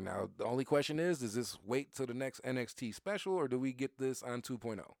banger. Now, the only question is, does this wait till the next NXT special, or do we get this on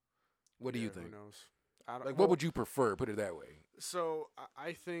 2.0? What do you Yeah, think? Who knows? I don't, Like, well, what would you prefer? Put it that way. So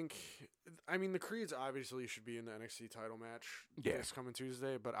I think, I mean, the Creeds obviously should be in the NXT title match Yeah. this coming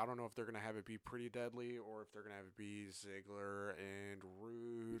Tuesday, but I don't know if they're gonna have it be Pretty Deadly or if they're gonna have it be Ziggler and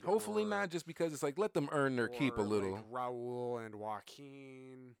Rude. Hopefully or, not, just because it's like, let them earn their keep a or, little. Like Raul and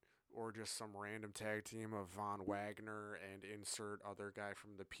Joaquin, or just some random tag team of Von Wagner and insert other guy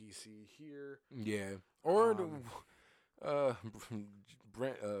from the PC here. Yeah. Or Um,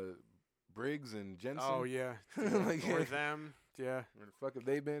 Briggs and Jensen. Oh yeah, Like, or yeah. them. Yeah. Where the fuck have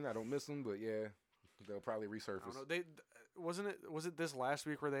they been? I don't miss them, but yeah, they'll probably I resurface. don't know. Was it this last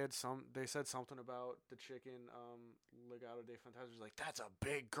week where they said something about the chicken Legado de Fantasma, like that's a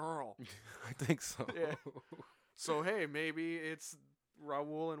big girl. I think so. Yeah. So hey, maybe it's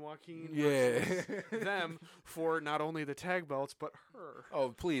Raul and Joaquin Yeah. versus them for not only the tag belts but her Oh,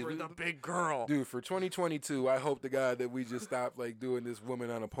 please. for the big girl. Dude, for 2022, I hope to God that we just stop like doing this woman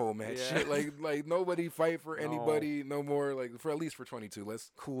on a pole match Yeah. shit. Like nobody fight for No. anybody no more. Like for at least for 22,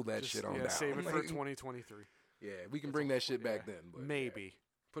 let's cool that Just, shit on yeah, down. save it for Like, 2023. Yeah, we can It's bring a- that shit back yeah, then. But Maybe. yeah.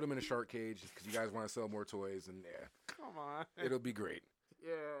 Put them in a shark cage because you guys want to sell more toys, and yeah, Come on. it'll be great.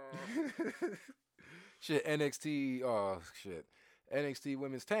 Yeah. Shit, NXT. Oh shit. NXT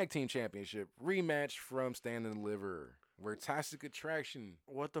Women's Tag Team Championship rematch from Stand and Deliver, where Toxic Attraction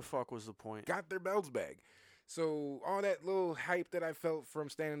What the fuck was the point? got their belts back. So all that little hype that I felt from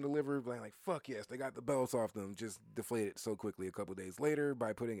Stand and Deliver, like fuck yes, they got the belts off them, just deflated so quickly a couple days later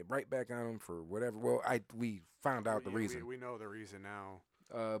by putting it right back on them for whatever. Well, we found out the reason. We know the reason now.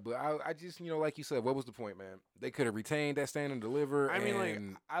 But I just, like you said, what was the point, man? They could have retained that Stand and Deliver. I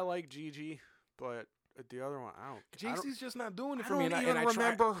mean, I like Gigi, but the other one, Gigi's just not doing it I for me. don't even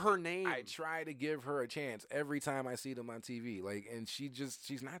remember her name. I try to give her a chance every time I see them on TV, and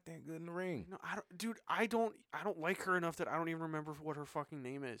she's not that good in the ring. No, I don't like her enough that I don't even remember what her fucking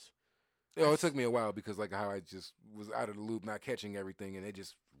name is. It took me a while because how I just was out of the loop, not catching everything, and it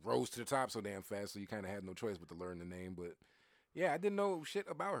just rose to the top so damn fast. So you kind of had no choice but to learn the name. But yeah, I didn't know shit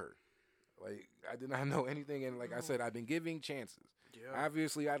about her. I did not know anything, and I said, I've been giving chances. Yeah.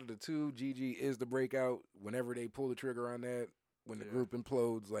 Obviously, out of the two, Gigi is the breakout. Whenever they pull the trigger on that, when the group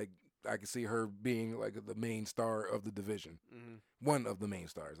implodes, I can see her being the main star of the division. Mm-hmm. One of the main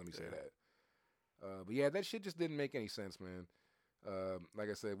stars, let me say that. But yeah, that shit just didn't make any sense, man. Like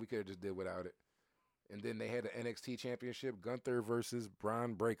I said, we could have just did without it. And then they had the NXT Championship, Gunther versus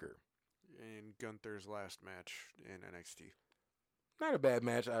Braun Breaker. In Gunther's last match in NXT. Not a bad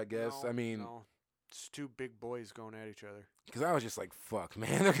match, I guess. No. It's two big boys going at each other. Because I was just like, fuck,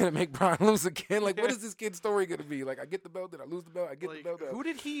 man. They're going to make Braun lose again. What is this kid's story going to be? I get the belt, did I lose the belt? I get the belt. Who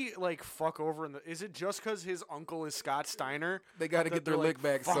did he, fuck over in the... Is it just because his uncle is Scott Steiner? They got to get their lick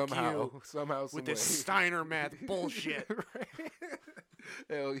back somehow. With this Steiner math bullshit.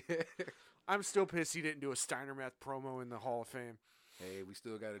 Hell yeah. I'm still pissed he didn't do a Steiner math promo in the Hall of Fame. Hey, we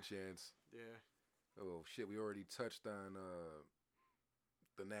still got a chance. Yeah. Oh, shit. We already touched on...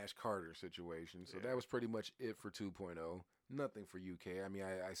 the Nash Carter situation. So that was pretty much it for 2.0. Nothing for UK. I mean,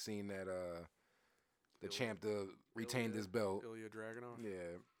 I seen that the champ retained his belt. Ilya Dragunov.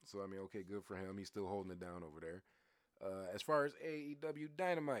 Yeah. So, I mean, okay, good for him. He's still holding it down over there. As far as AEW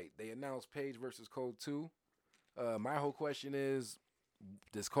Dynamite, they announced Page versus Cole 2. My whole question is,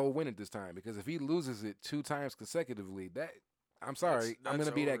 does Cole win it this time? Because if he loses it 2 times consecutively, I'm sorry, I'm going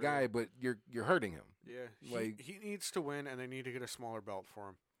to be that guy, but you're hurting him. Yeah, he needs to win, and they need to get a smaller belt for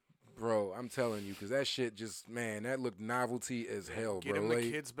him. Bro, I'm telling you, because that shit just, man, that looked novelty as hell, Get bro. him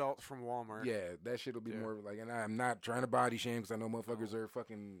the kid's belt from Walmart. Yeah, that shit will be more and I'm not trying to body shame because I know motherfuckers are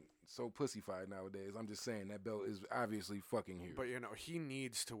fucking so pussyfied nowadays. I'm just saying that belt is obviously fucking huge. But, he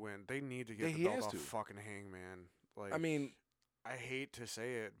needs to win. They need to get the belt off fucking Hangman. I mean... I hate to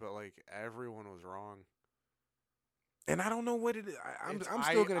say it, but, everyone was wrong. And I don't know what it is. I'm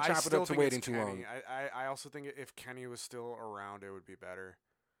still going to chop it up to waiting too long. I also think if Kenny was still around, it would be better.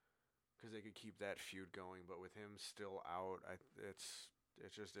 Because they could keep that feud going. But with him still out, it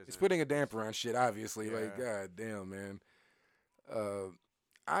just isn't. It's putting a damper on shit, obviously. Yeah. God damn, man.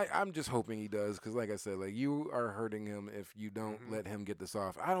 I'm just hoping he does. Because like I said, you are hurting him if you don't let him get this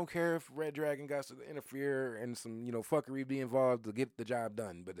off. I don't care if Red Dragon got to interfere and some, fuckery be involved to get the job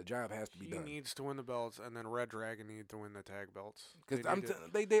done. But the job has to be done. He needs to win the belts, and then Red Dragon needs to win the tag belts. Because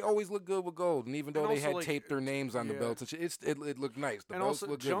they always look good with gold. And even though they had taped their names on the belts, it looked nice. The belts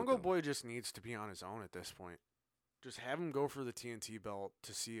look good. Jungle Boy just needs to be on his own at this point. Just have him go for the TNT belt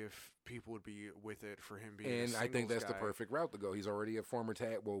to see if people would be with it for him being. And I think that's the perfect route to go. He's already a former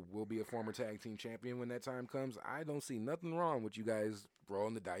will be a former tag team champion when that time comes. I don't see nothing wrong with you guys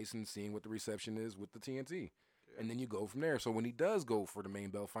rolling the dice and seeing what the reception is with the TNT. Yeah. And then you go from there. So when he does go for the main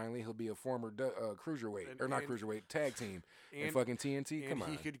belt, finally he'll be a former cruiserweight cruiserweight tag team and fucking TNT. Come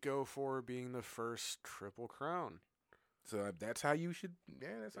on, he could go for being the first Triple Crown. So that's how you should.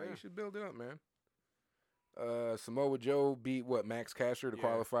 Yeah, that's how you should build it up, man. Samoa Joe beat Max Caster to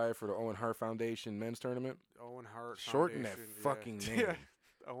qualify for the Owen Hart Foundation men's tournament. Owen Hart Shorten that fucking name.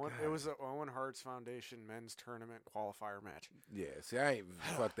 It was the Owen Hart's Foundation men's tournament qualifier match. Yeah, see, I ain't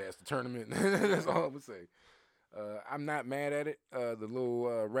fuck that. It's the tournament. That's all I'm gonna say. I'm not mad at it. The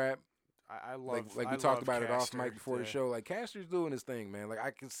little rap. I love we talked about Caster, it off mic before the show. Caster's doing his thing, man.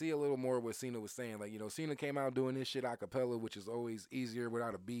 I can see a little more what Cena was saying. Cena came out doing this shit a cappella, which is always easier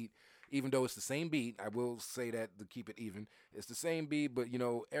without a beat. Even though it's the same beat, I will say that to keep it even. It's the same beat, but,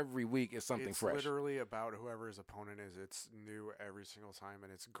 every week is something fresh. It's literally about whoever his opponent is. It's new every single time,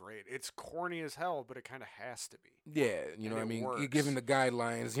 and it's great. It's corny as hell, but it kind of has to be. Yeah, what I mean? You're given the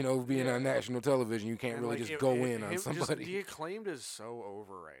guidelines, being on national television, you can't really just go in on somebody. The Acclaimed is so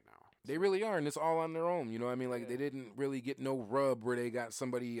over right now. They really are, and it's all on their own. They didn't really get no rub where they got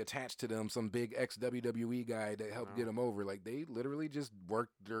somebody attached to them, some big ex-WWE guy that helped get them over. They literally just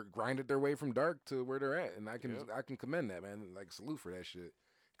grinded their way from dark to where they're at, and I can commend that, man. Salute for that shit.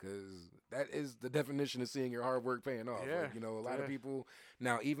 because that is the definition of seeing your hard work paying off. Yeah, Like, a lot of people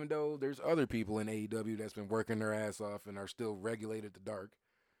now, even though there's other people in AEW that's been working their ass off and are still regulated to dark.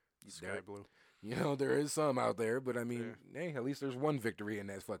 Sky Blue. There is some out there, but I mean, hey, at least there's one victory in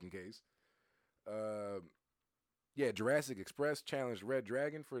that fucking case. Jurassic Express challenged Red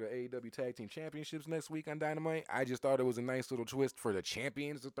Dragon for the AEW Tag Team Championships next week on Dynamite. I just thought it was a nice little twist for the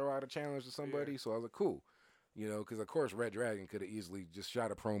champions to throw out a challenge to somebody, so I was like, cool. Because of course Red Dragon could have easily just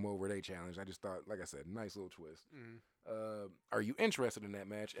shot a promo where they challenged. I just thought, like I said, nice little twist. Mm-hmm. Are you interested in that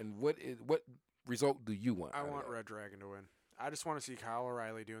match? And what result do you want? I want Red Dragon to win. I just want to see Kyle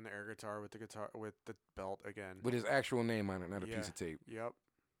O'Reilly doing the air guitar with the belt again, with his actual name on it, not a piece of tape. Yep.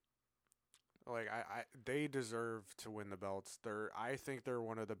 Like they deserve to win the belts. I think they're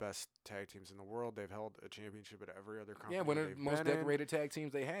one of the best tag teams in the world. They've held a championship at every other company. Yeah, one of the most decorated tag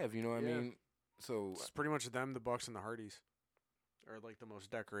teams they have. You know what I mean? So it's pretty much them, the Bucks, and the Hardys are like the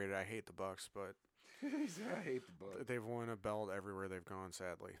most decorated. I hate the Bucks, but I hate the Bucks. They've won a belt everywhere they've gone.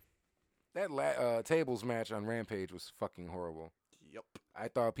 Sadly, that tables match on Rampage was fucking horrible. Yep. I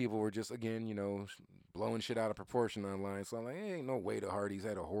thought people were just again, blowing shit out of proportion online. So I'm like, ain't no way the Hardys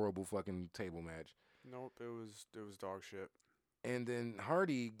had a horrible fucking table match. Nope, it was dog shit. And then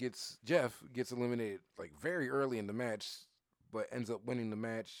Jeff gets eliminated like very early in the match, but ends up winning the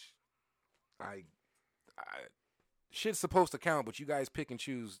match. Shit's supposed to count, but you guys pick and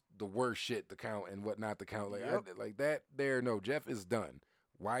choose the worst shit to count and what not to count. Like Jeff is done.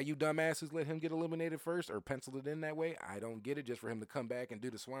 Why you dumbasses let him get eliminated first or penciled it in that way? I don't get it. Just for him to come back and do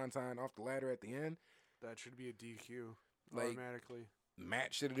the swanton off the ladder at the end. That should be a DQ automatically.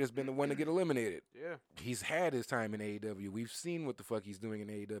 Matt should have just been the one to get eliminated. Yeah. He's had his time in AEW. We've seen what the fuck he's doing in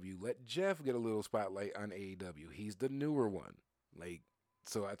AEW. Let Jeff get a little spotlight on AEW. He's the newer one.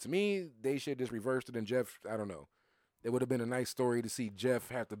 So to me, they should just reverse it and Jeff, I don't know. It would have been a nice story to see Jeff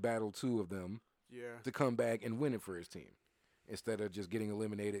have to battle two of them to come back and win it for his team instead of just getting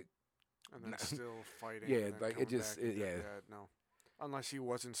eliminated. And then still fighting. Yeah, no. Unless he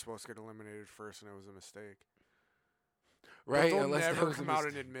wasn't supposed to get eliminated first and it was a mistake. Right? But they'll Unless never come out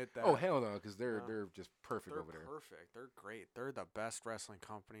and admit that. Oh, hell no, because they're just perfect over there. They're perfect. They're great. They're the best wrestling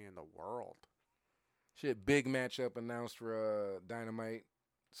company in the world. Shit, big matchup announced for Dynamite.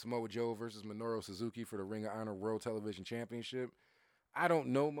 Samoa Joe versus Minoru Suzuki for the Ring of Honor World Television Championship. I don't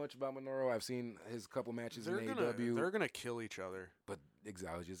know much about Minoru. I've seen his couple matches in AEW. They're going to kill each other. But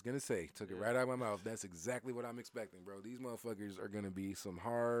I was just going to say, took it right out of my mouth. That's exactly what I'm expecting, bro. These motherfuckers are going to be some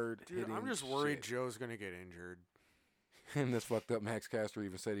hard-hitting Dude, I'm just worried shit. Joe's going to get injured. And this fucked up Max Caster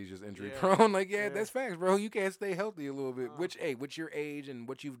even said he's just injury prone. That's facts, bro. You can't stay healthy a little bit. With your age and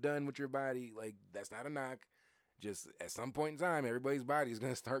what you've done with your body, that's not a knock. Just at some point in time, everybody's body is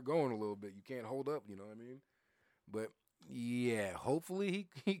going to start going a little bit. You can't hold up, you know what I mean? But, yeah, hopefully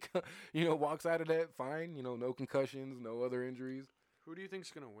he walks out of that fine. No concussions, no other injuries. Who do you think's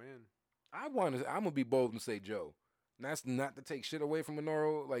going to win? I'm going to be bold and say Joe. And that's not to take shit away from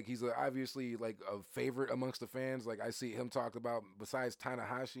Minoru. He's obviously a favorite amongst the fans. I see him talked about, besides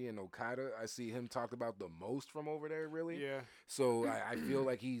Tanahashi and Okada, I see him talked about the most from over there, really. Yeah. So I feel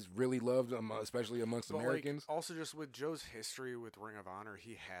like he's really loved, especially amongst Americans. Also, just with Joe's history with Ring of Honor,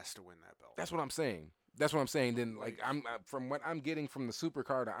 he has to win that belt. That's what I'm saying. Then, I'm from what I'm getting from the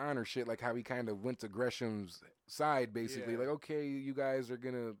Supercard of Honor shit, how he kind of went to Gresham's side, basically. Okay, you guys are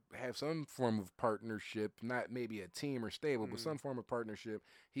gonna have some form of partnership, not maybe a team or stable, but some form of partnership.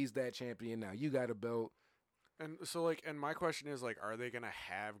 He's that champion now. You got a belt. And so, and my question is, are they gonna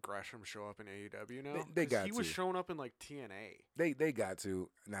have Gresham show up in AEW now? They got to. He was showing up in TNA. They got to.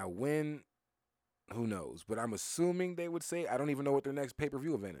 Now when, who knows? But I'm assuming they would say, I don't even know what their next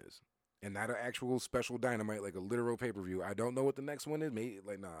pay-per-view event is. And not an actual special Dynamite, a literal pay-per-view. I don't know what the next one is. Maybe,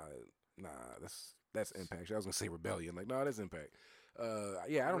 nah, that's Impact. I was going to say Rebellion. Nah, that's Impact. I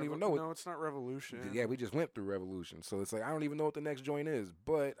don't even know. No, it's not Revolution. Yeah, we just went through Revolution. So it's I don't even know what the next joint is.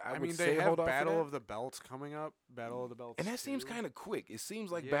 But I would say they have hold off Battle of the Belts coming up. Battle of the Belts. And that seems kind of quick. It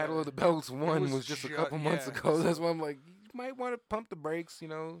seems like Battle of the Belts 1 was just a couple months ago. That's why I'm you might want to pump the brakes,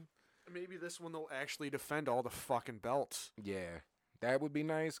 Maybe this one they'll actually defend all the fucking belts. Yeah. That would be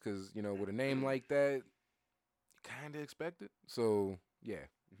nice because, with a name like that, you kind of expect it. So, yeah,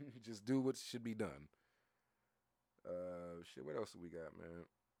 just do what should be done. What else do we got, man?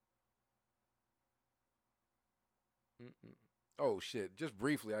 Oh, shit. Just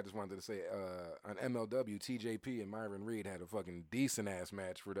briefly, I just wanted to say, on MLW, TJP and Myron Reed had a fucking decent-ass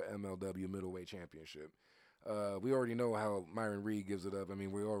match for the MLW Middleweight Championship. We already know how Myron Reed gives it up. I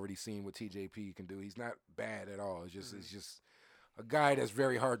mean, we've already seen what TJP can do. He's not bad at all. It's just a guy that's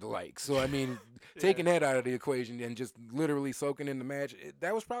very hard to like. So I mean, taking that out of the equation and just literally soaking in the match,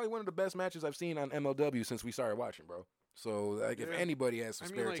 that was probably one of the best matches I've seen on MLW since we started watching, bro. So like, if anybody has some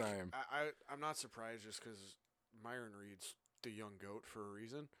spare time, I'm not surprised just because Myron Reed's the young goat for a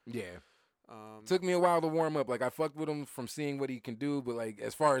reason. Yeah. Took me a while to warm up. Like, I fucked with him from seeing what he can do, but like,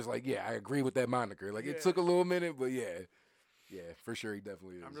 as far as like, I agree with that moniker. Like, it took a little minute, but yeah, for sure, he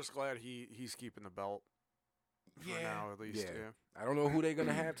definitely is. I'm just glad he's keeping the belt. For now, at least. Yeah. I don't know who they're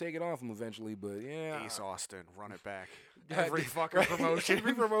gonna have take it off him eventually, but Ace Austin, run it back. Every fucking promotion.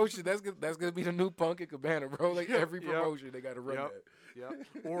 Every promotion. That's gonna be the new Punk and Cabana, bro. Like every promotion, they got to run that.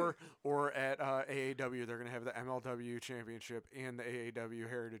 Yep. Or at AAW, they're gonna have the MLW Championship and the AAW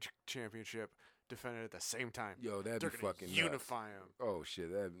Heritage Championship defended at the same time. Yo, that'd be fucking unify them. Oh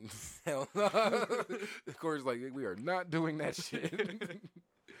shit, that hell no. Of course, like we are not doing that shit.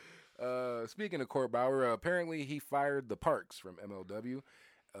 Speaking of Court Bauer, apparently he fired the Parks from MLW.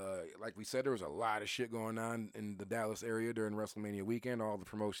 Like we said, there was a lot of shit going on in the Dallas area during WrestleMania weekend. All the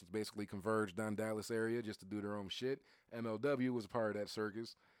promotions basically converged on Dallas area just to do their own shit. MLW was a part of that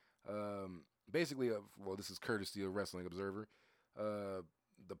circus. Basically, this is courtesy of Wrestling Observer.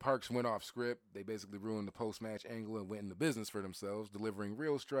 The Parks went off script. They basically ruined the post-match angle and went into business for themselves, delivering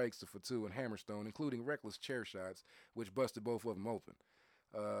real strikes to Fatu and Hammerstone, including reckless chair shots, which busted both of them open.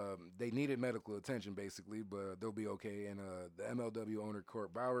 They needed medical attention, basically, but they'll be okay. And the MLW owner,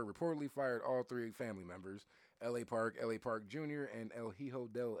 Court Bauer, reportedly fired all three family members, L.A. Park Jr., and El Hijo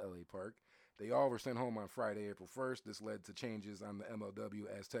del L.A. Park. They all were sent home on Friday, April 1st. This led to changes on the MLW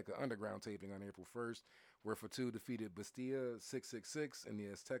Azteca Underground taping on April 1st, where Fatu defeated Bestia 666 in the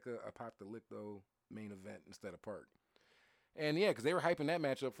Azteca Apocalypto main event instead of Park. And yeah, because they were hyping that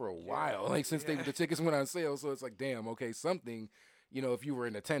match up for a while, like since the tickets went on sale. So it's like, damn, okay, something. You know, if you were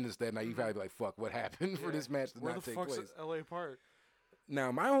in attendance that night, you'd probably be like, fuck, what happened for this match to not take place? Where the fuck's L.A. Park?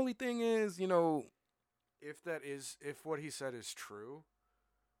 Now, my only thing is, if what he said is true,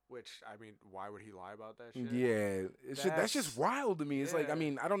 which, I mean, why would he lie about that shit? Yeah, that's just wild to me. It's like, I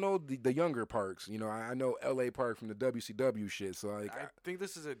mean, I don't know the younger Parks. You know, I know L.A. Park from the WCW shit. So like, I think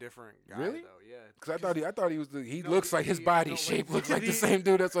this is a different guy, really? Though. Yeah, because I thought he was he looks like his body shape looks like the same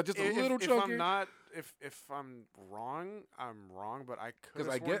dude. That's like just a little chunkier. If I'm wrong, I'm wrong. But I could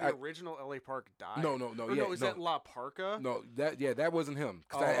have sworn the original L.A. Park died. No. Is that La Parka? No, that wasn't him.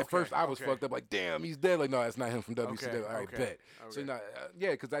 Because at first I was fucked up. Like, damn, he's dead. Like, no, that's not him from WCW. All right, bet. So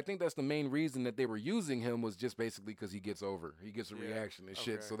because I think that's the main reason that they were using him was just basically because he gets over. He gets a reaction and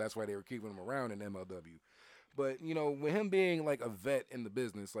shit. So that's why they were keeping him around in MLW. But, you know, with him being like a vet in the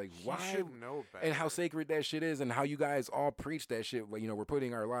business, like why know better. And how sacred that shit is and how you guys all preach that shit, you know, we're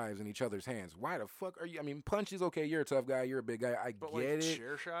putting our lives in each other's hands. Why the fuck are you? I mean, Punch is okay. You're a tough guy. You're a big guy. I get it.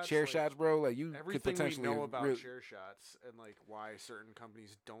 Chair shots, bro. Like you could potentially we know about chair shots and like why certain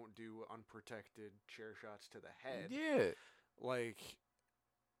companies don't do unprotected chair shots to the head. Yeah. Like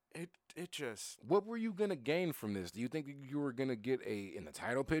it just. What were you gonna gain from this? Do you think you were gonna get in the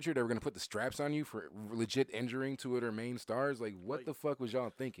title picture? They were gonna put the straps on you for legit injuring two of their main stars? Like, what the fuck was y'all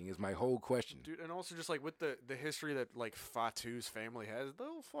thinking? Is my whole question, dude. And also, just like with the history that like Fatu's family has,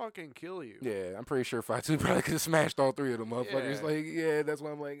 they'll fucking kill you. Yeah, I'm pretty sure Fatu probably could have smashed all three of them motherfuckers. Like, that's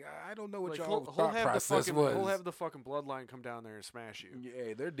why I'm like, I don't know what y'all thought process was. He'll have the fucking bloodline come down there and smash you.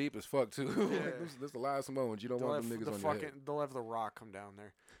 Yeah, they're deep as fuck too. Like, there's a lot of Samoans. You don't want them niggas on your head. They'll have The Rock come down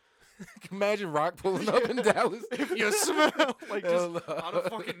there. Imagine Rock pulling up in Dallas. If you smell like just out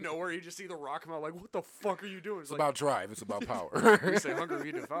of fucking nowhere, you just see The Rock come out like, what the fuck are you doing? It's like, about drive. It's about power. We say hungry,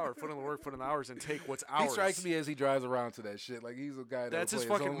 we devour. Put in the work, put in the hours, and take what's ours. He strikes me as he drives around to that shit. Like he's a guy that's his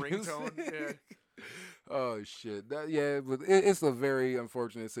fucking ringtone. Yeah. Oh shit. But it's a very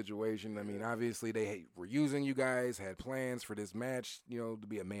unfortunate situation. I mean, obviously they were using you guys, had plans for this match, you know, to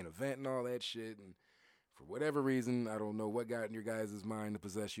be a main event and all that shit, and for whatever reason, I don't know what got in your guys' mind to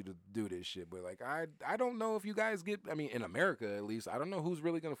possess you to do this shit. But, like, I don't know if you guys in America, at least, I don't know who's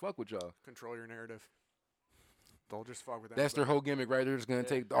really going to fuck with y'all. Control your narrative. They'll just fuck with that. That's their whole gimmick, right? They're just going to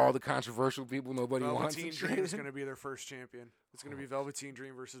take all the controversial people nobody wants. Velveteen Dream is going to be their first champion. It's going to be Velveteen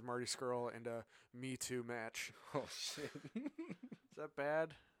Dream versus Marty Scurll and a Me Too match. Oh, shit. Is that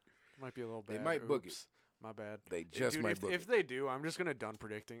bad? It might be a little bad. They might book it. My bad. They just might book it. If they do, I'm just going to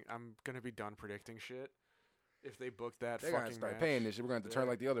I'm going to be done predicting shit. If they book that they're fucking gonna start match. Paying this shit. We're going to have to turn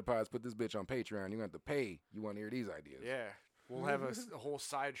like the other pods, put this bitch on Patreon. You're going to have to pay. You want to hear these ideas. Yeah. We'll have a whole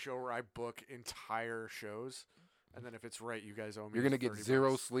side show where I book entire shows. And then if it's right, you guys owe me. You're going to get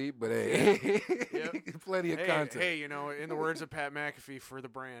zero sleep, but hey, plenty of content. Hey, you know, in the words of Pat McAfee, for the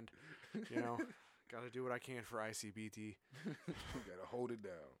brand, you know, got to do what I can for ICBT. Got to hold it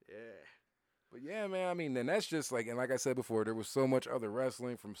down. Yeah. But yeah, man, I mean, and that's just like, and like I said before, there was so much other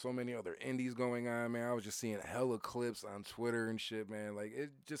wrestling from so many other indies going on, man. I was just seeing hella clips on Twitter and shit, man. Like,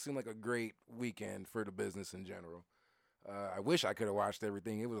 it just seemed like a great weekend for the business in general. I wish I could have watched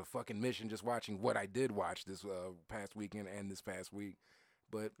everything. It was a fucking mission just watching what I did watch this past weekend and this past week.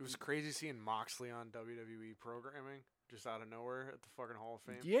 But it was crazy seeing Moxley on WWE programming just out of nowhere at the fucking Hall of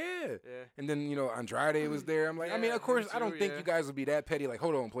Fame. Yeah. Yeah. And then, you know, Andrade was there. I'm like, Yeah, I mean, of course, him I don't too, think yeah. you guys would be that petty. Like,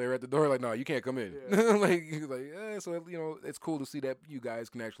 hold on, player at the door. Like, no, you can't come in. Yeah. So, you know, it's cool to see that you guys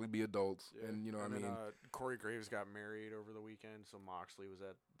can actually be adults. Yeah. And, you know what I then, mean? Corey Graves got married over the weekend, so Moxley was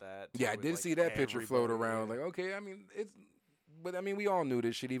at that. Yeah, I with, did like, see that picture float everybody, around. yeah. Like, okay, I mean, but I mean, we all knew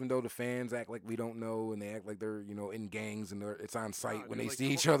this shit, even though the fans act like we don't know and they act like they're, you know, in gangs and it's on site Nah, when dude, they like,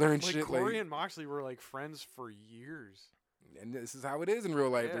 see each other and like shit. Corey and Moxley were like friends for years. And this is how it is in real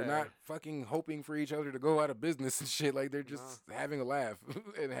life. They're Yeah. not fucking hoping for each other to go out of business and shit. Like, they're just having a laugh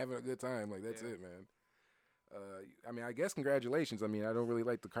and having a good time. Like, that's it, man. I mean, I guess congratulations. I mean, I don't really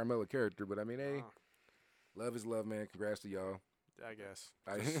like the Carmella character, but I mean, hey, love is love, man. Congrats to y'all. I guess.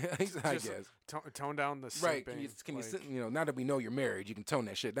 I guess. Tone down the simping. Right. Can you sit, you know, now that we know you're married, you can tone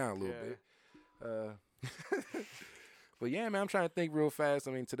that shit down a little bit. But yeah, man, I'm trying to think real fast.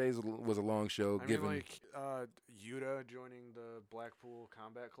 I mean, today's was a long show. I mean, like, Yuta joining the Blackpool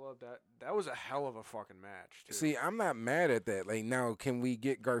Combat Club, that was a hell of a fucking match, too. See, I'm not mad at that. Like, now, can we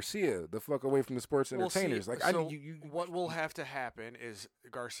get Garcia the fuck away from the sports entertainers? See, Like, what will have to happen is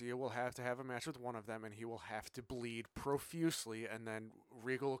Garcia will have to have a match with one of them, and he will have to bleed profusely, and then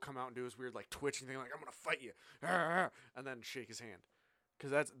Regal will come out and do his weird, like, twitching thing, like, I'm gonna fight you, and then shake his hand.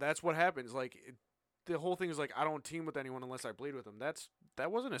 Because that's what happens. Like, the whole thing is like, I don't team with anyone unless I bleed with them.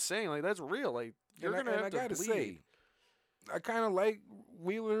 That wasn't a saying. Like, that's real. Like, you're gonna have to bleed. Say, I kind of like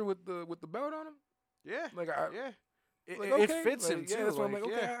Wheeler with the belt on him. Yeah, like it fits him too. Yeah, that's why I'm like,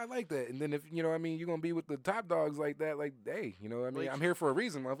 okay, yeah. I like that. And then if you know, what I mean, you're gonna be with the top dogs like that. Like, hey, you know, what I mean, Like, I'm here for a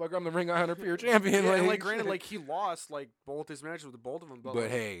reason, motherfucker. I'm the Ring of Honor pure champion. Yeah, and like, granted, like, he lost like both his matches with both of them, but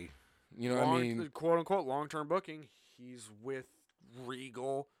like, hey, you know, what I mean, quote unquote long-term booking. He's with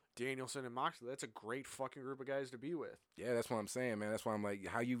Regal, Danielson, and Moxley. That's a great fucking group of guys to be with. Yeah, that's what I'm saying, man. That's why I'm like,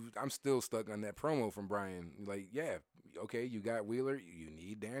 I'm still stuck on that promo from Brian. Like, yeah, okay, you got Wheeler, you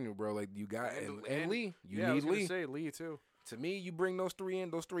need Daniel, bro. Like, you got and Lee, you I need was gonna Lee. say Lee too. To me, you bring those three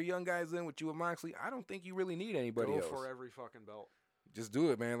young guys in with you and Moxley. I don't think you really need anybody else. Go for every fucking belt. Just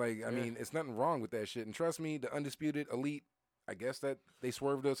do it, man. Like, I mean, it's nothing wrong with that shit. And trust me, the Undisputed Elite, I guess that they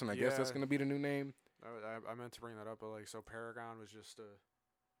swerved us, and I guess that's gonna be the new name. I meant to bring that up, but like, so Paragon was just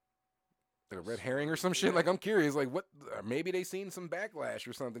like a red herring or some shit. Like, I'm curious, like, what? Maybe they seen some backlash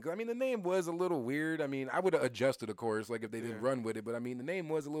or something. 'Cause I mean, the name was a little weird. I mean, I would have adjusted, of course, like if they didn't run with it. But I mean, the name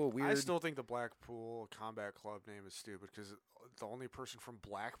was a little weird. I still think the Blackpool Combat Club name is stupid because the only person from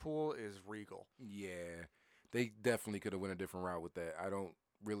Blackpool is Regal. Yeah, they definitely could have went a different route with that. I don't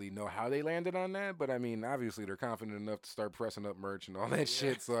really know how they landed on that, but I mean, obviously they're confident enough to start pressing up merch and all that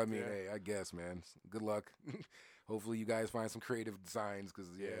shit. So I mean, hey, I guess, man, good luck. Hopefully you guys find some creative designs because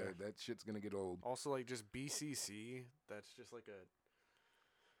that shit's gonna get old. Also, like, just BCC, that's just like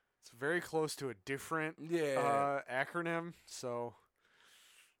it's very close to a different acronym. So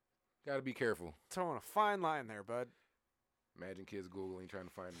gotta be careful. Towing a fine line there, bud. Imagine kids Googling trying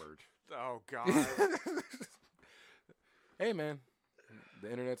to find merch. Oh God. Hey man,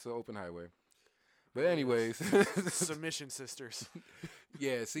 the internet's an open highway. But anyways, Submission Sisters.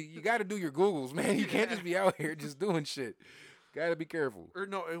 Yeah, see, you got to do your Googles, man. You can't just be out here just doing shit. Got to be careful. Or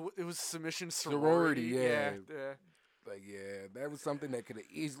no, it was Submission Sorority. Yeah. Like, yeah, that was something that could have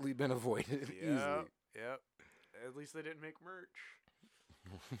easily been avoided. Easily. Yep. At least they didn't make merch.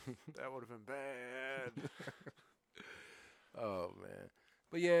 That would have been bad. Oh, man.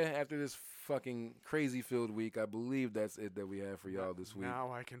 But yeah, after this fucking crazy filled week, I believe that's it that we have for y'all this week.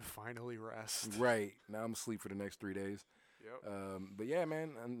 Now I can finally rest. Right. Now I'm asleep for the next 3 days. Yep. But yeah,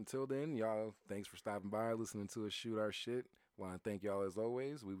 man, until then, y'all, thanks for stopping by, listening to us shoot our shit. Want to thank y'all as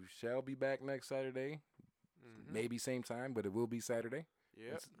always. We shall be back next Saturday. Mm-hmm. Maybe same time, but it will be Saturday.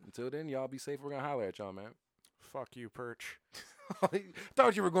 Yep. Until then, y'all be safe. We're going to holler at y'all, man. Fuck you, Perch.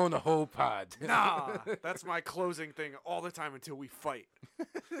 Thought you were going the whole pod. Nah, that's my closing thing all the time until we fight.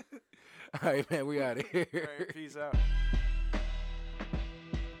 All right, man, we out of here. All right, peace out.